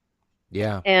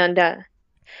 Yeah. And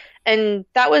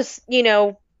that was, you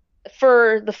know,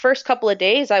 for the first couple of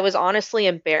days, I was honestly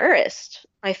embarrassed.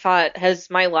 I thought, has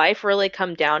my life really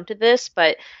come down to this?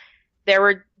 But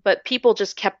people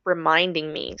just kept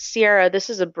reminding me, Sierra, this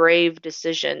is a brave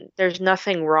decision. There's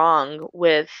nothing wrong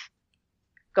with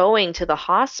going to the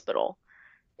hospital.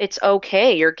 It's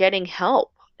okay. You're getting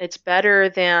help. It's better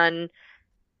than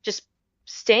just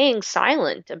staying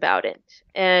silent about it,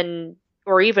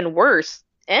 or even worse,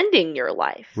 ending your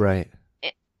life. Right.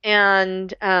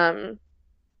 And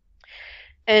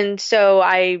so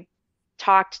I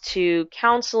talked to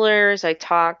counselors, I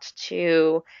talked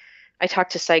to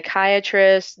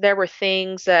psychiatrists. There were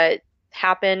things that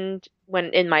happened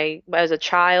as a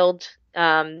child,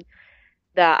 that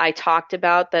I talked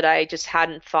about that I just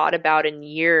hadn't thought about in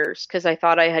years because I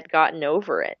thought I had gotten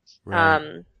over it.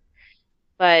 Right.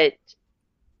 But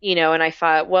you know, and I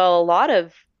thought, well,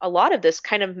 a lot of this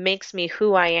kind of makes me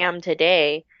who I am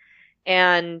today.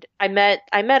 And I met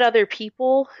other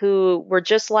people who were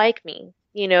just like me.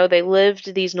 You know, they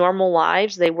lived these normal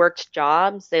lives, they worked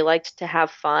jobs, they liked to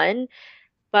have fun,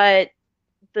 but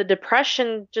the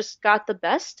depression just got the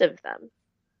best of them.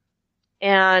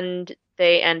 And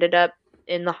they ended up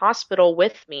in the hospital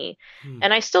with me.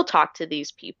 And I still talk to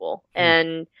these people,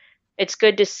 and it's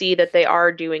good to see that they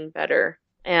are doing better.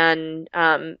 And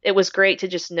it was great to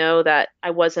just know that I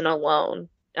wasn't alone.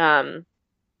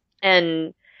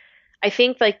 And I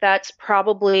think like that's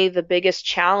probably the biggest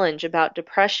challenge about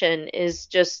depression is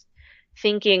just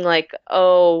thinking like,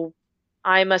 oh,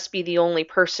 I must be the only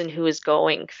person who is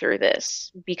going through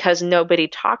this because nobody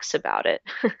talks about it.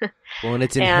 Well, and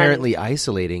it's inherently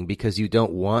isolating because you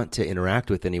don't want to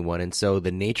interact with anyone. And so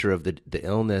the nature of the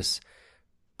illness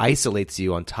isolates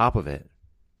you on top of it.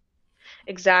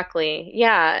 Exactly.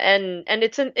 Yeah. And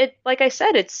it's like I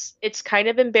said, it's kind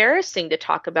of embarrassing to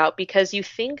talk about because you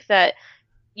think that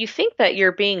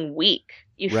you're being weak.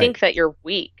 You Right. think that you're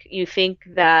weak. You think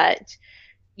that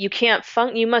you can't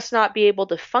you must not be able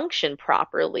to function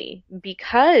properly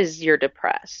because you're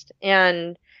depressed.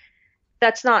 And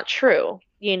that's not true.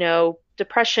 You know,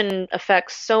 depression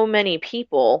affects so many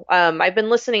people. I've been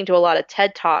listening to a lot of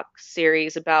TED Talk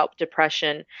series about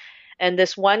depression, and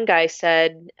this one guy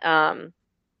said,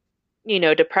 you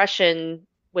know, depression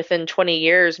within 20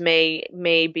 years may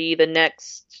be the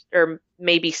next or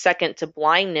maybe second to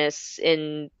blindness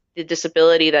in the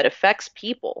disability that affects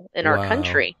people in our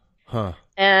country. Huh.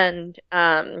 And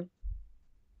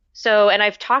so, and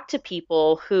I've talked to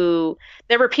people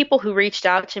there were people who reached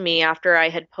out to me after I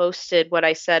had posted what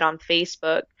I said on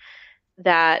Facebook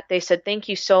that they said, thank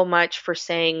you so much for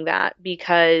saying that,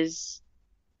 because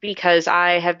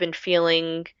I've been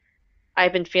feeling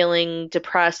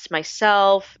depressed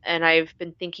myself, and I've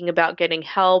been thinking about getting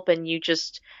help, and you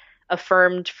just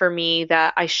affirmed for me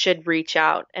that I should reach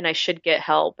out and I should get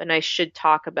help and I should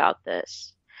talk about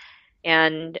this.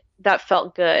 And that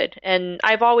felt good. And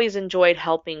I've always enjoyed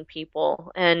helping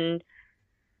people, and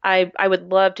I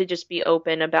would love to just be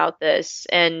open about this.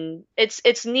 And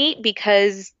it's neat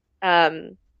because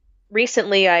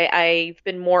recently I've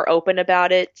been more open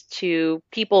about it to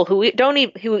people who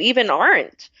even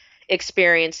aren't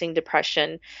experiencing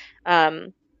depression.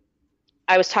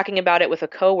 I was talking about it with a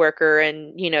coworker,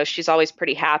 and she's always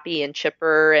pretty happy and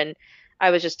chipper, and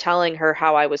I was just telling her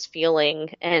how I was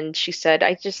feeling, and she said,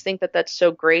 I just think that that's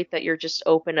so great that you're just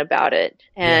open about it,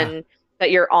 and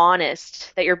that you're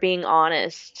honest, that you're being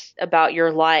honest about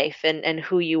your life and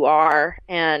who you are.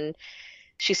 And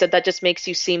she said that just makes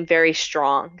you seem very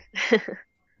strong.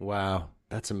 Wow,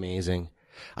 that's amazing.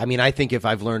 I mean, I think if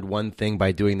I've learned one thing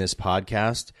by doing this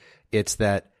podcast, it's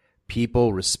that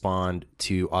people respond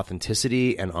to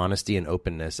authenticity and honesty and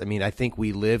openness. I mean, I think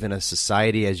we live in a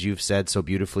society, as you've said so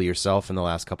beautifully yourself in the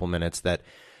last couple minutes, that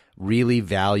really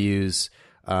values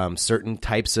certain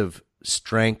types of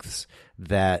strengths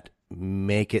that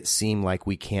make it seem like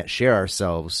we can't share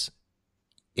ourselves,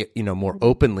 more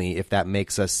openly, if that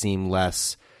makes us seem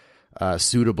less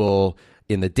suitable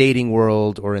in the dating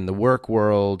world or in the work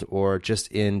world or just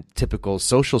in typical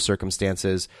social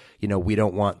circumstances. We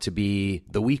don't want to be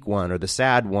the weak one or the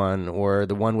sad one or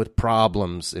the one with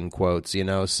problems, in quotes,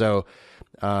 so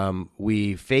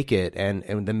we fake it.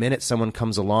 And the minute someone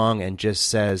comes along and just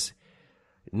says,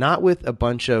 not with a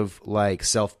bunch of like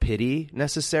self-pity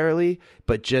necessarily,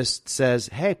 but just says,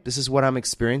 hey, this is what I'm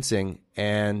experiencing.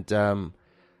 And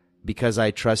because I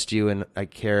trust you and I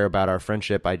care about our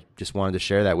friendship, I just wanted to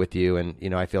share that with you. And,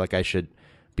 I feel like I should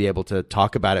be able to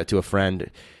talk about it to a friend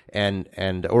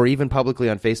and or even publicly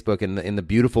on Facebook in the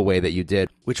beautiful way that you did,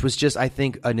 which was just, I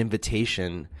think, an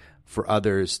invitation for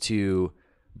others to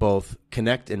both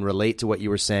connect and relate to what you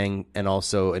were saying, and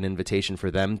also an invitation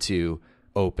for them to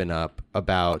open up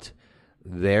about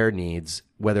their needs,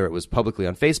 whether it was publicly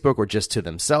on Facebook or just to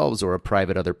themselves or a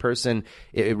private other person.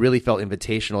 It really felt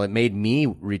invitational. It made me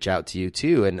reach out to you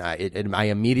too. And I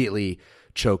immediately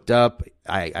choked up.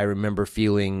 I remember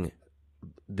feeling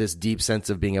this deep sense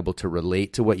of being able to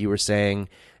relate to what you were saying,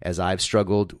 as I've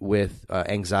struggled with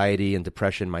anxiety and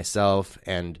depression myself,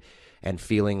 and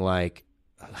feeling like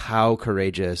how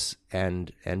courageous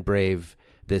and brave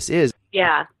this is.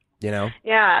 Yeah.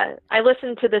 Yeah. I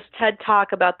listened to this TED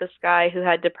Talk about this guy who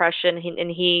had depression,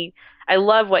 I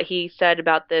love what he said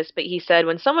about this, but he said,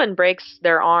 when someone breaks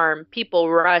their arm,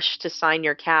 people rush to sign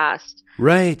your cast.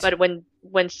 Right. But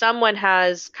when someone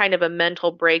has kind of a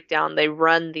mental breakdown, they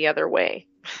run the other way.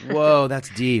 Whoa, that's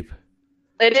deep.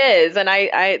 It is. And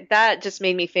I that just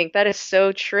made me think that is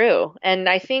so true. And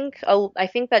I think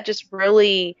that just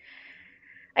really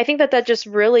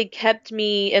kept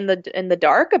me in the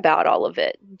dark about all of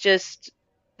it. Just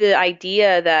the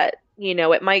idea that,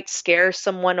 it might scare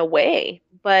someone away,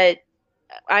 but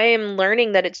I am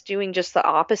learning that it's doing just the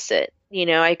opposite.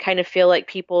 I kind of feel like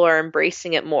people are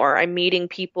embracing it more. I'm meeting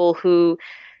people who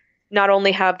not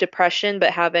only have depression,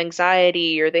 but have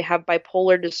anxiety, or they have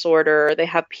bipolar disorder, or they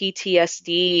have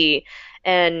PTSD,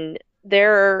 and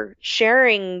they're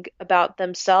sharing about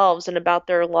themselves and about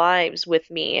their lives with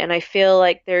me. And I feel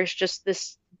like there's just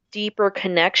this deeper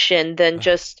connection than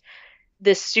just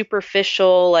this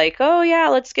superficial, like, oh yeah,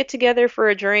 let's get together for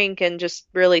a drink and just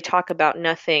really talk about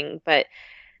nothing. But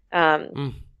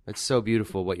it's so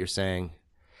beautiful what you're saying.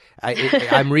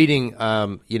 I'm reading,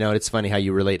 it's funny how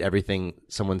you relate everything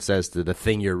someone says to the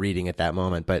thing you're reading at that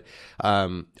moment. But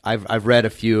I've read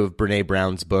a few of Brene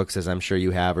Brown's books, as I'm sure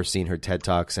you have, or seen her TED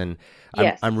Talks. And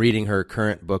yes. I'm reading her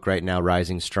current book right now,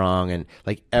 Rising Strong. And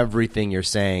like everything you're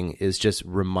saying is just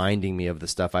reminding me of the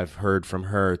stuff I've heard from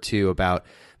her too, about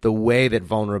the way that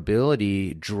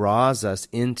vulnerability draws us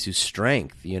into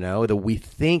strength, that we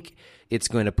think it's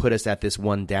going to put us at this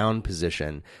one down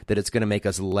position, that it's going to make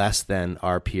us less than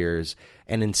our peers.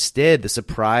 And instead, the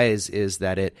surprise is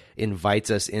that it invites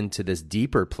us into this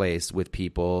deeper place with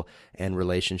people and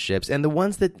relationships. And the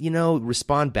ones that,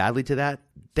 respond badly to that,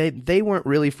 they weren't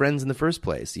really friends in the first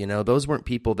place. Those weren't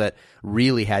people that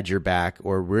really had your back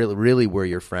or really were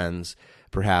your friends,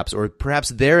 perhaps. Or perhaps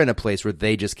they're in a place where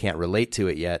they just can't relate to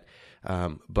it yet.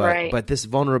 But this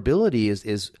vulnerability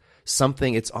is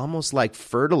something, it's almost like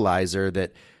fertilizer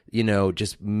that,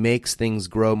 just makes things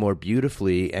grow more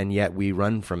beautifully, and yet we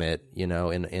run from it, in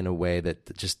a way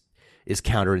that just is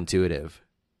counterintuitive.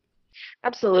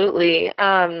 Absolutely.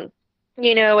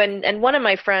 And one of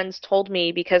my friends told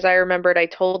me, because I remembered I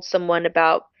told someone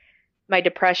about my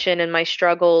depression and my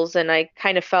struggles, and I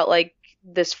kind of felt like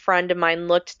this friend of mine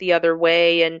looked the other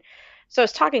way. And so I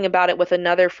was talking about it with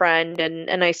another friend,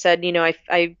 and I said,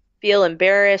 I feel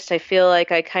embarrassed. I feel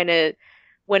like I kind of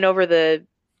went over the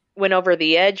went over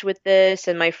the edge with this.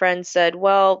 And my friend said,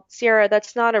 well, Sierra,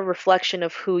 that's not a reflection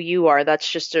of who you are.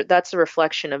 That's a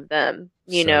reflection of them.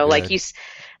 So good.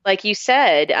 Like you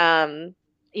said,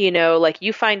 like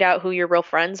you find out who your real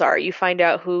friends are. You find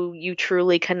out who you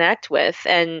truly connect with,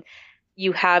 and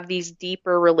you have these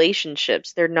deeper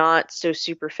relationships. They're not so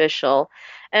superficial.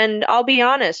 And I'll be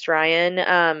honest,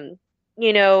 Ryan,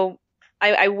 you know,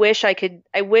 I wish I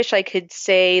could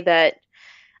say that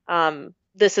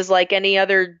this is like any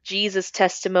other Jesus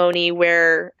testimony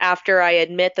where after I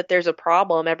admit that there's a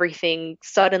problem, everything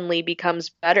suddenly becomes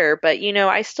better. But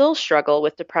I still struggle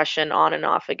with depression on and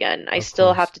off again. Of course. I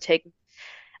still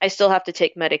have to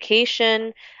take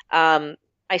medication.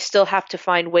 I still have to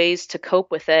find ways to cope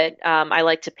with it. I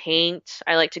like to paint.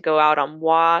 I like to go out on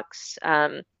walks.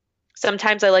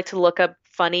 Sometimes I like to look up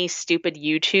funny, stupid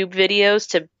YouTube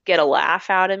videos to get a laugh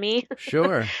out of me.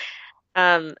 Sure.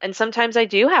 And sometimes I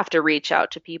do have to reach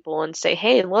out to people and say,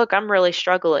 "Hey, look, I'm really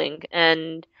struggling."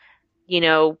 And, you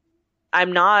know,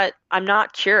 I'm not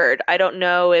cured. I don't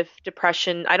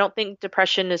think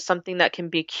depression is something that can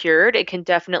be cured. It can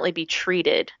definitely be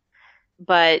treated.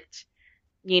 But,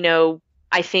 you know,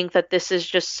 I think that this is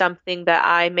just something that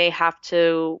I may have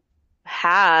to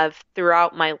have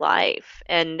throughout my life.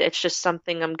 And it's just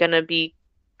something I'm going to be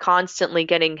constantly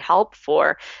getting help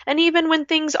for. And even when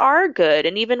things are good,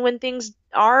 and even when things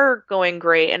are going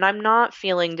great, and I'm not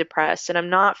feeling depressed, and I'm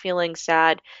not feeling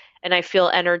sad, and I feel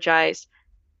energized,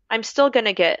 I still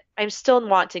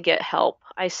want to get help.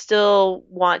 I still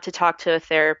want to talk to a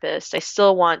therapist. I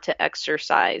still want to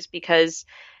exercise, because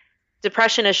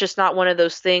depression is just not one of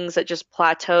those things that just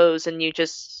plateaus and you're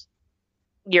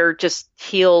just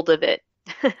healed of it.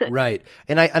 Right.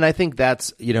 And I think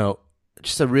that's,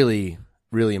 just a really,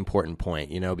 really important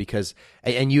point, because,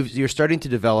 and you're starting to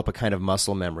develop a kind of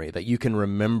muscle memory that you can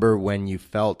remember when you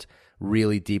felt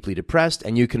really deeply depressed,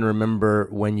 and you can remember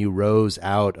when you rose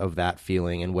out of that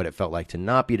feeling and what it felt like to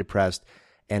not be depressed.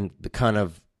 And the kind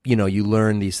of, you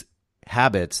learn these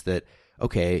habits that,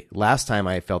 okay, last time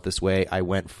I felt this way, I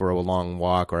went for a long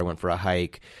walk, or I went for a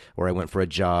hike, or I went for a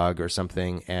jog or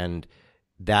something, and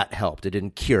that helped. It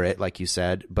didn't cure it, like you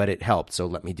said, but it helped. So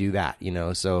let me do that,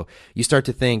 So you start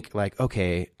to think like,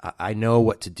 okay, I know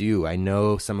what to do. I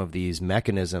know some of these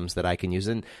mechanisms that I can use,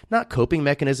 and not coping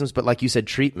mechanisms, but like you said,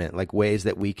 treatment, like ways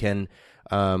that we can,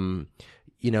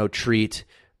 treat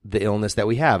the illness that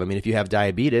we have. I mean, if you have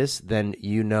diabetes, then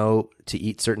you know to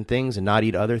eat certain things and not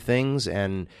eat other things.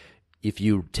 And if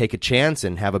you take a chance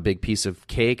and have a big piece of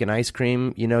cake and ice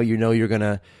cream, you're going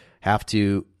to have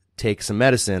to take some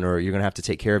medicine, or you're going to have to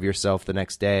take care of yourself the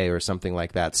next day or something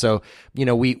like that. So,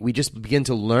 we just begin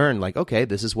to learn like, okay,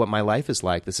 this is what my life is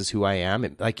like. This is who I am.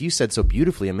 And like you said so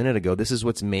beautifully a minute ago, this is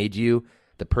what's made you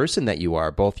the person that you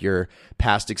are. Both your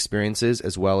past experiences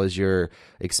as well as your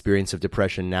experience of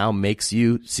depression now makes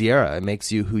you Sierra. It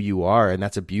makes you who you are. And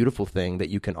that's a beautiful thing that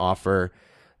you can offer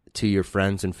to your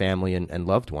friends and family and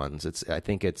loved ones. I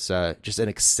think it's just an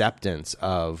acceptance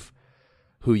of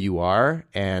who you are,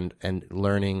 and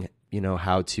learning,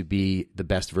 how to be the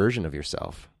best version of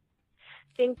yourself.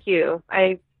 Thank you.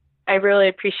 I really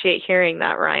appreciate hearing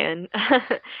that, Ryan.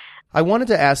 I wanted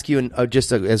to ask you, and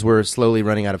as we're slowly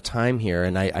running out of time here,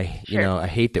 and I Sure. I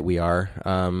hate that we are,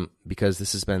 because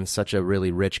this has been such a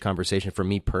really rich conversation for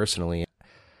me personally.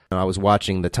 I was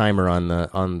watching the timer on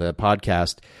the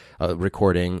podcast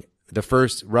recording. The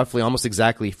first, roughly almost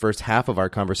exactly first half of our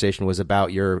conversation was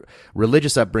about your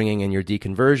religious upbringing and your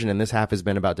deconversion, and this half has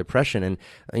been about depression. And,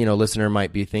 listener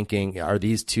might be thinking, are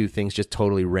these two things just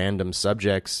totally random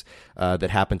subjects that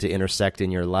happen to intersect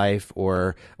in your life,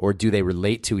 or do they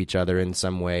relate to each other in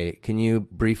some way? Can you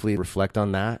briefly reflect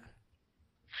on that?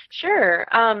 Sure.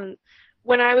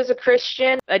 When I was a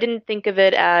Christian, I didn't think of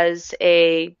it as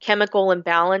a chemical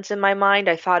imbalance in my mind.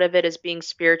 I thought of it as being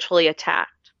spiritually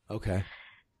attacked. Okay.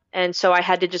 And so I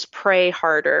had to just pray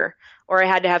harder, or I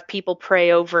had to have people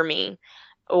pray over me,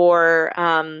 or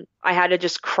I had to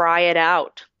just cry it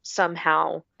out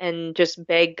somehow and just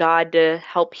beg God to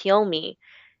help heal me.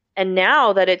 And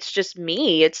now that it's just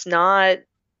me, it's not,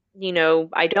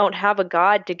 I don't have a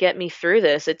God to get me through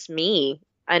this. It's me.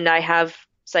 And I have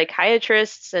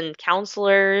psychiatrists and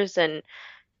counselors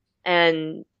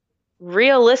and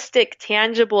realistic,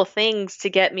 tangible things to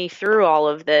get me through all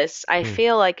of this, I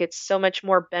feel like it's so much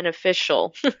more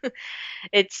beneficial.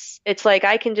 It's like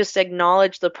I can just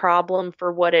acknowledge the problem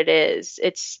for what it is.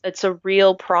 It's a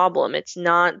real problem. It's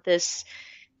not this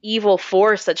evil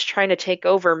force that's trying to take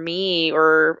over me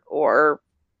or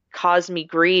cause me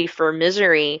grief or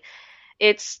misery.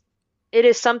 It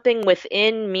is something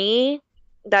within me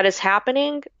that is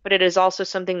happening, but it is also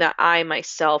something that I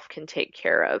myself can take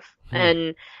care of.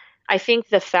 And I think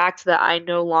the fact that I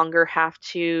no longer have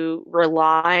to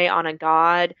rely on a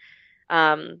God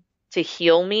to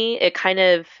heal me, it kind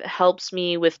of helps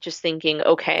me with just thinking,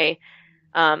 okay,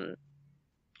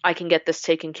 I can get this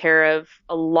taken care of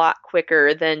a lot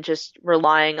quicker than just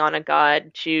relying on a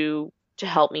God to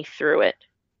help me through it.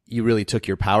 You really took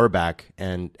your power back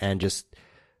and just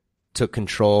took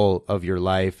control of your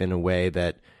life in a way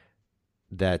that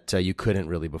you couldn't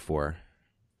really before.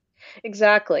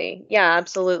 Exactly. Yeah,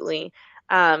 absolutely.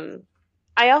 I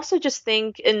also just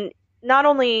think, and not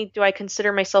only do I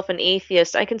consider myself an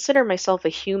atheist, I consider myself a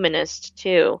humanist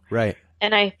too. Right.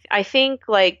 And I think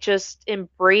like just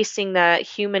embracing that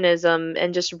humanism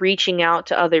and just reaching out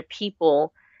to other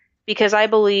people, because I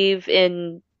believe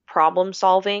in problem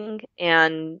solving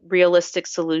and realistic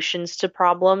solutions to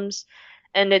problems.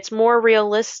 And it's more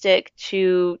realistic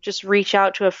to just reach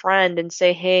out to a friend and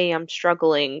say, hey, I'm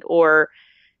struggling, or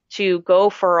to go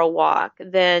for a walk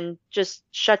than just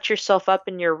shut yourself up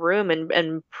in your room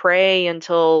and pray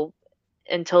until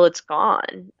it's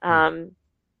gone.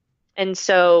 And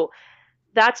so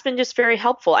that's been just very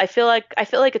helpful. I feel like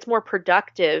it's more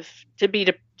productive to be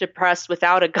depressed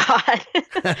without a God,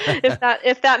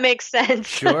 if that makes sense.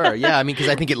 Sure. Yeah. I mean, because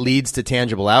I think it leads to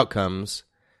tangible outcomes.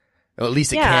 Well, at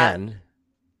least it can.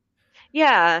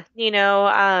 Yeah.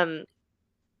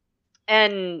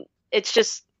 And it's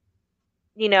just,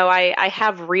 I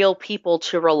have real people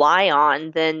to rely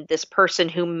on than this person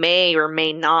who may or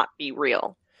may not be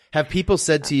real. Have people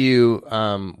said to you,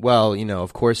 well,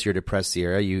 of course you're depressed,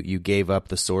 Sierra. You gave up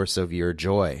the source of your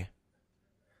joy.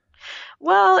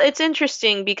 Well, it's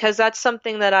interesting because that's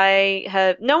something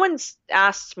that no one's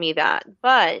asked me that,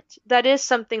 but that is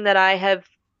something that I have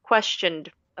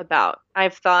questioned about.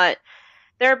 I've thought,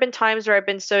 there have been times where I've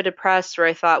been so depressed where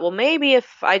I thought, well, maybe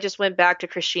if I just went back to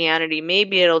Christianity,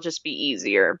 maybe it'll just be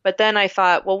easier. But then I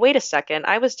thought, well, wait a second.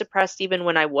 I was depressed even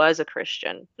when I was a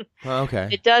Christian. Oh, okay.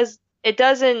 It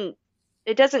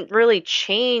doesn't really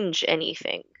change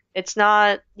anything. It's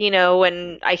not,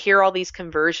 when I hear all these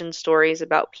conversion stories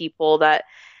about people that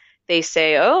they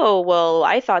say, oh, well,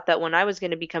 I thought that when I was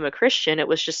going to become a Christian, it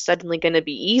was just suddenly going to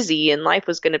be easy and life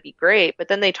was going to be great. But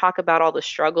then they talk about all the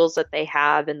struggles that they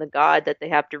have and the God that they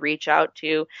have to reach out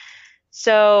to.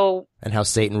 So, and how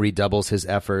Satan redoubles his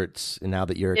efforts now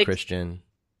that you're a Christian.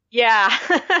 Yeah.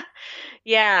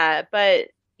 Yeah. But,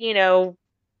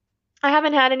 I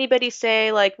haven't had anybody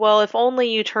say like, well, if only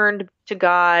you turned to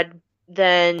God,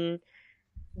 then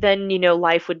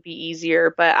life would be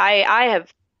easier. But I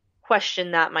have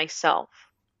questioned that myself.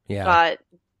 Yeah. But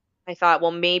I thought,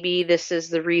 well, maybe this is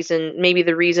the reason. Maybe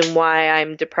the reason why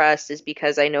I'm depressed is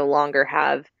because I no longer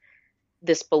have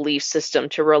this belief system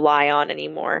to rely on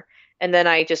anymore. And then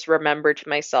I just remembered to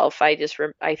myself, I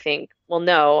think, well,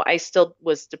 no, I still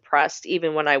was depressed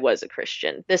even when I was a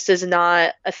Christian. This is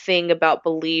not a thing about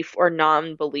belief or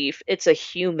non-belief. It's a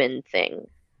human thing.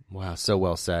 Wow, so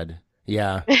well said.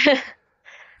 Yeah.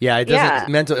 Yeah, it doesn't. Yeah.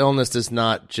 Mental illness does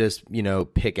not just,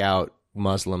 pick out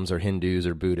Muslims or Hindus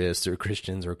or Buddhists or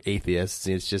Christians or atheists.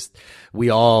 It's just we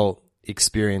all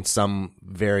experience some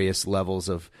various levels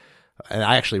of, and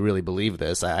I actually really believe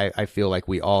this. I feel like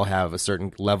we all have a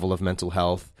certain level of mental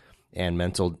health and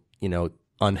mental,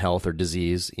 unhealth or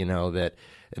disease,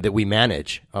 that we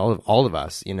manage, all of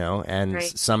us, and right.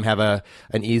 Some have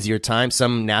an easier time.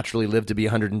 Some naturally live to be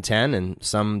 110 and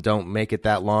some don't make it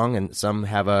that long. And some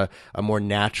have a more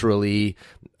naturally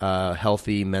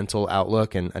healthy mental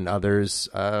outlook and others,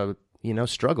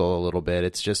 struggle a little bit.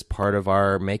 It's just part of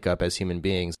our makeup as human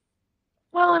beings.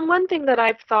 Well, and one thing that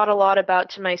I've thought a lot about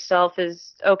to myself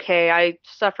is, okay, I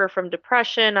suffer from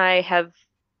depression. I have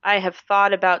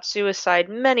thought about suicide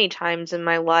many times in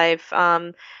my life.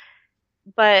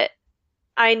 But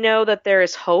I know that there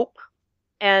is hope,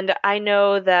 and I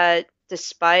know that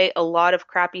despite a lot of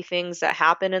crappy things that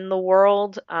happen in the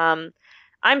world, I'm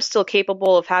still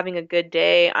capable of having a good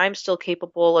day. I'm still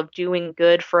capable of doing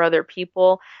good for other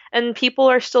people, and people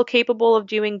are still capable of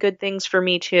doing good things for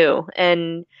me too.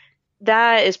 And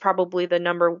that is probably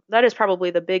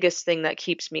the biggest thing that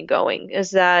keeps me going,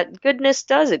 is that goodness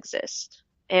does exist.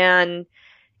 And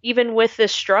even with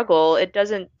this struggle, it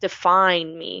doesn't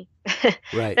define me.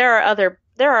 Right.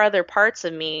 There there are other parts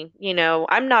of me.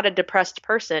 I'm not a depressed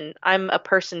person. I'm a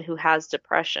person who has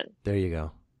depression. There you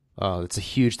go. Oh, it's a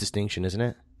huge distinction, isn't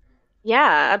it?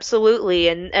 Yeah, absolutely.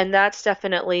 And that's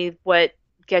definitely what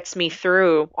gets me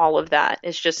through all of that.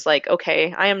 It's just like,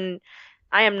 okay, I am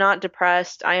not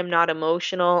depressed. I am not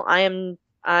emotional. I am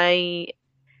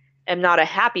not a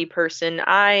happy person.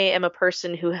 I am a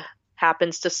person who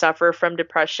happens to suffer from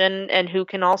depression and who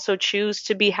can also choose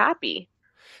to be happy.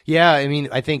 Yeah, I mean,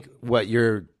 I think what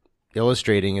you're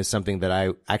illustrating is something that I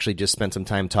actually just spent some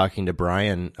time talking to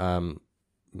Brian,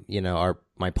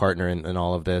 my partner in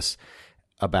all of this,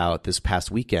 about this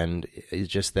past weekend. Is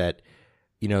just that,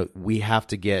 we have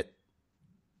to get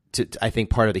to, I think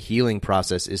part of the healing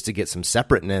process is to get some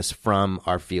separateness from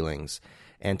our feelings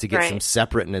and to get some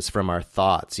separateness from our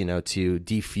thoughts, to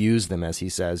defuse them, as he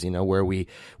says, where we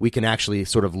can actually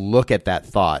sort of look at that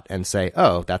thought and say,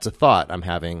 oh, that's a thought I'm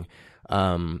having.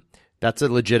 That's a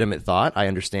legitimate thought. I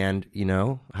understand,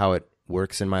 how it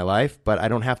works in my life, but I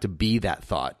don't have to be that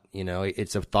thought.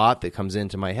 It's a thought that comes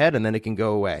into my head and then it can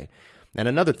go away. And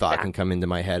another thought can come into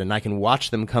my head and I can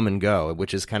watch them come and go,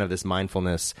 which is kind of this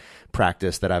mindfulness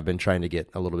practice that I've been trying to get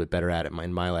a little bit better at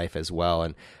in my life as well.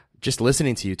 And just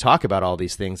listening to you talk about all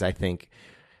these things, I think,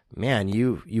 man,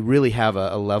 you really have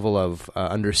a level of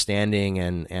understanding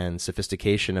and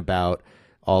sophistication about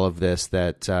all of this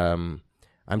that I'm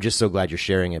just so glad you're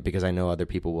sharing it, because I know other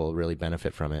people will really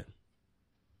benefit from it.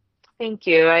 Thank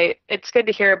you. It's good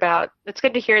to hear that.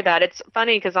 It's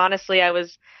funny because honestly, I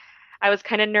was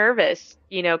kind of nervous,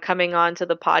 coming onto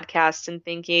the podcast and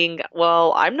thinking,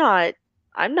 well, I'm not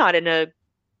in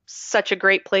such a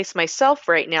great place myself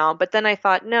right now. But then I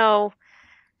thought, no,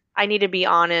 I need to be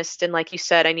honest. And like you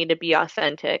said, I need to be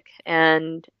authentic.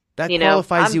 And that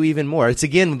qualifies you even more. It's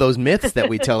again, those myths that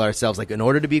we tell ourselves, like, in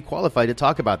order to be qualified to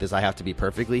talk about this, I have to be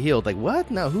perfectly healed. Like, what?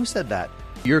 No, who said that?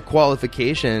 Your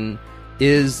qualification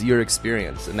is your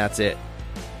experience, and that's it.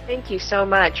 Thank you so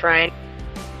much, Ryan.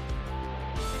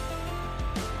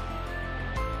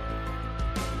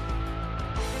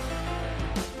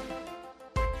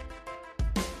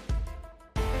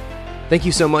 Thank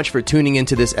you so much for tuning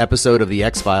into this episode of The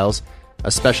X-Files,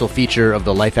 a special feature of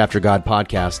the Life After God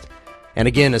podcast. And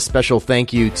again, a special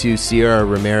thank you to Sierra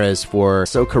Ramirez for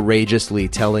so courageously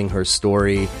telling her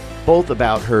story, both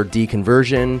about her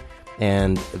deconversion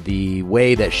and the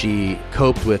way that she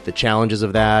coped with the challenges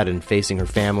of that and facing her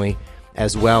family,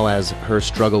 as well as her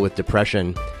struggle with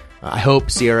depression. I hope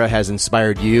Sierra has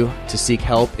inspired you to seek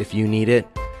help if you need it.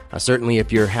 Certainly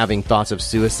if you're having thoughts of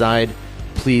suicide,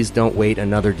 please don't wait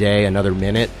another day, another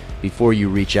minute before you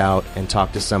reach out and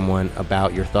talk to someone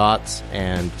about your thoughts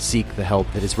and seek the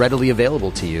help that is readily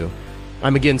available to you.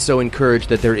 I'm again so encouraged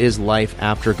that there is life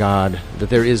after God,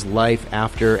 that there is life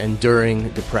after and during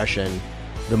depression.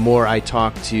 The more I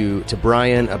talk to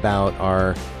Brian about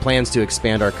our plans to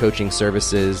expand our coaching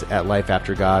services at Life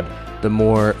After God, the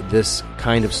more this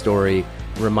kind of story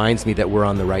reminds me that we're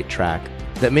on the right track.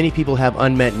 That many people have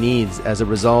unmet needs as a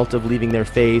result of leaving their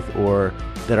faith, or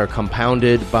that are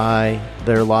compounded by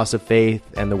their loss of faith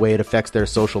and the way it affects their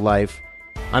social life.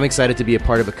 I'm excited to be a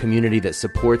part of a community that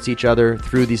supports each other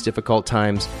through these difficult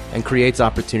times and creates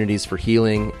opportunities for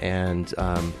healing and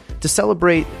to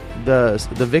celebrate the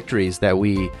victories that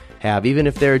we have, even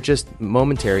if they're just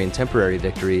momentary and temporary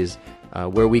victories,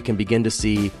 where we can begin to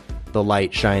see the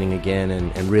light shining again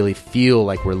and really feel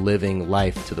like we're living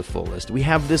life to the fullest. We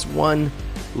have this one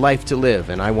life to live,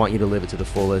 and I want you to live it to the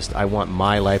fullest. I want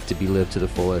my life to be lived to the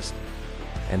fullest.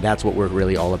 And that's what we're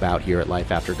really all about here at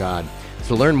Life After God.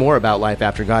 So to learn more about Life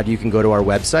After God, you can go to our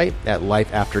website at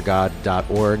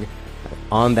lifeaftergod.org.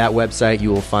 On that website, you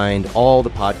will find all the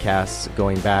podcasts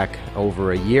going back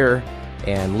over a year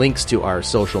and links to our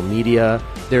social media.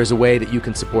 There's a way that you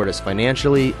can support us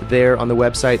financially there on the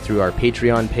website through our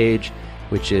Patreon page,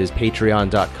 which is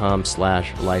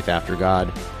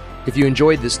patreon.com/lifeaftergod. If you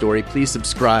enjoyed this story, please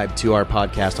subscribe to our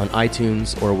podcast on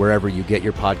iTunes or wherever you get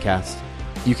your podcasts.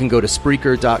 You can go to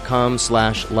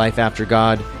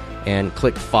Spreaker.com/lifeaftergod and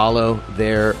click follow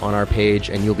there on our page,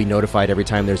 and you'll be notified every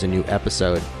time there's a new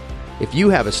episode. If you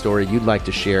have a story you'd like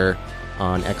to share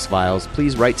on X-Files,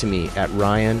 please write to me at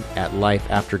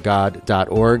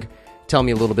ryan@lifeaftergod.org. Tell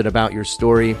me a little bit about your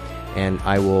story, and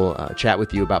I will chat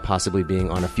with you about possibly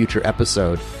being on a future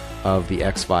episode of the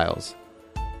X-Files.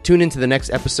 Tune into the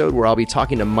next episode where I'll be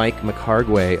talking to Mike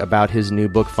McHargway about his new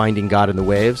book, Finding God in the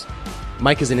Waves.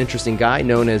 Mike is an interesting guy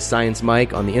known as Science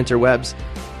Mike on the interwebs.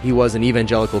 He was an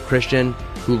evangelical Christian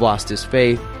who lost his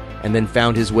faith and then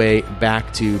found his way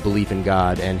back to belief in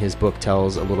God, and his book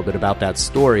tells a little bit about that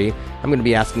story. I'm going to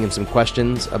be asking him some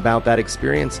questions about that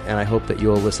experience, and I hope that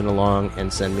you'll listen along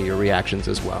and send me your reactions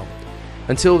as well.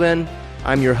 Until then,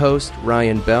 I'm your host,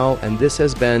 Ryan Bell, and this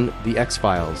has been The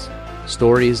X-Files,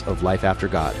 Stories of Life After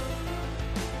God.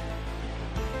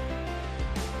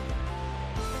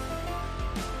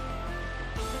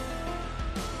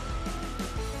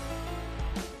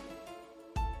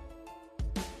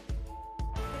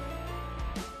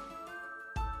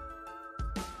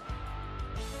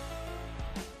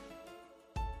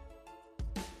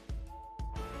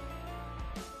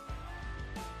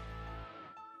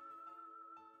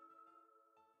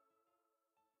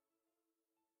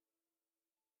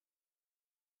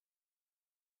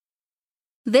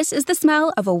 This is the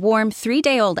smell of a warm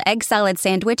 3-day-old egg salad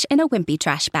sandwich in a wimpy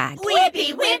trash bag.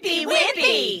 Wimpy, wimpy,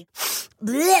 wimpy!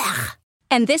 Blech.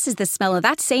 And this is the smell of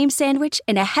that same sandwich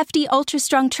in a hefty,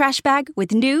 ultra-strong trash bag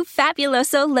with new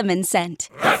Fabuloso lemon scent.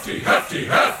 Hefty, hefty,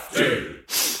 hefty!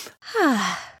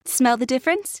 Smell the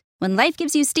difference? When life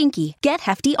gives you stinky, get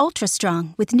Hefty Ultra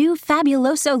Strong with new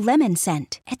Fabuloso lemon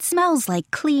scent. It smells like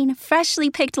clean, freshly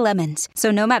picked lemons. So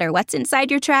no matter what's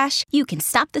inside your trash, you can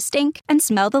stop the stink and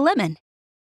smell the lemon.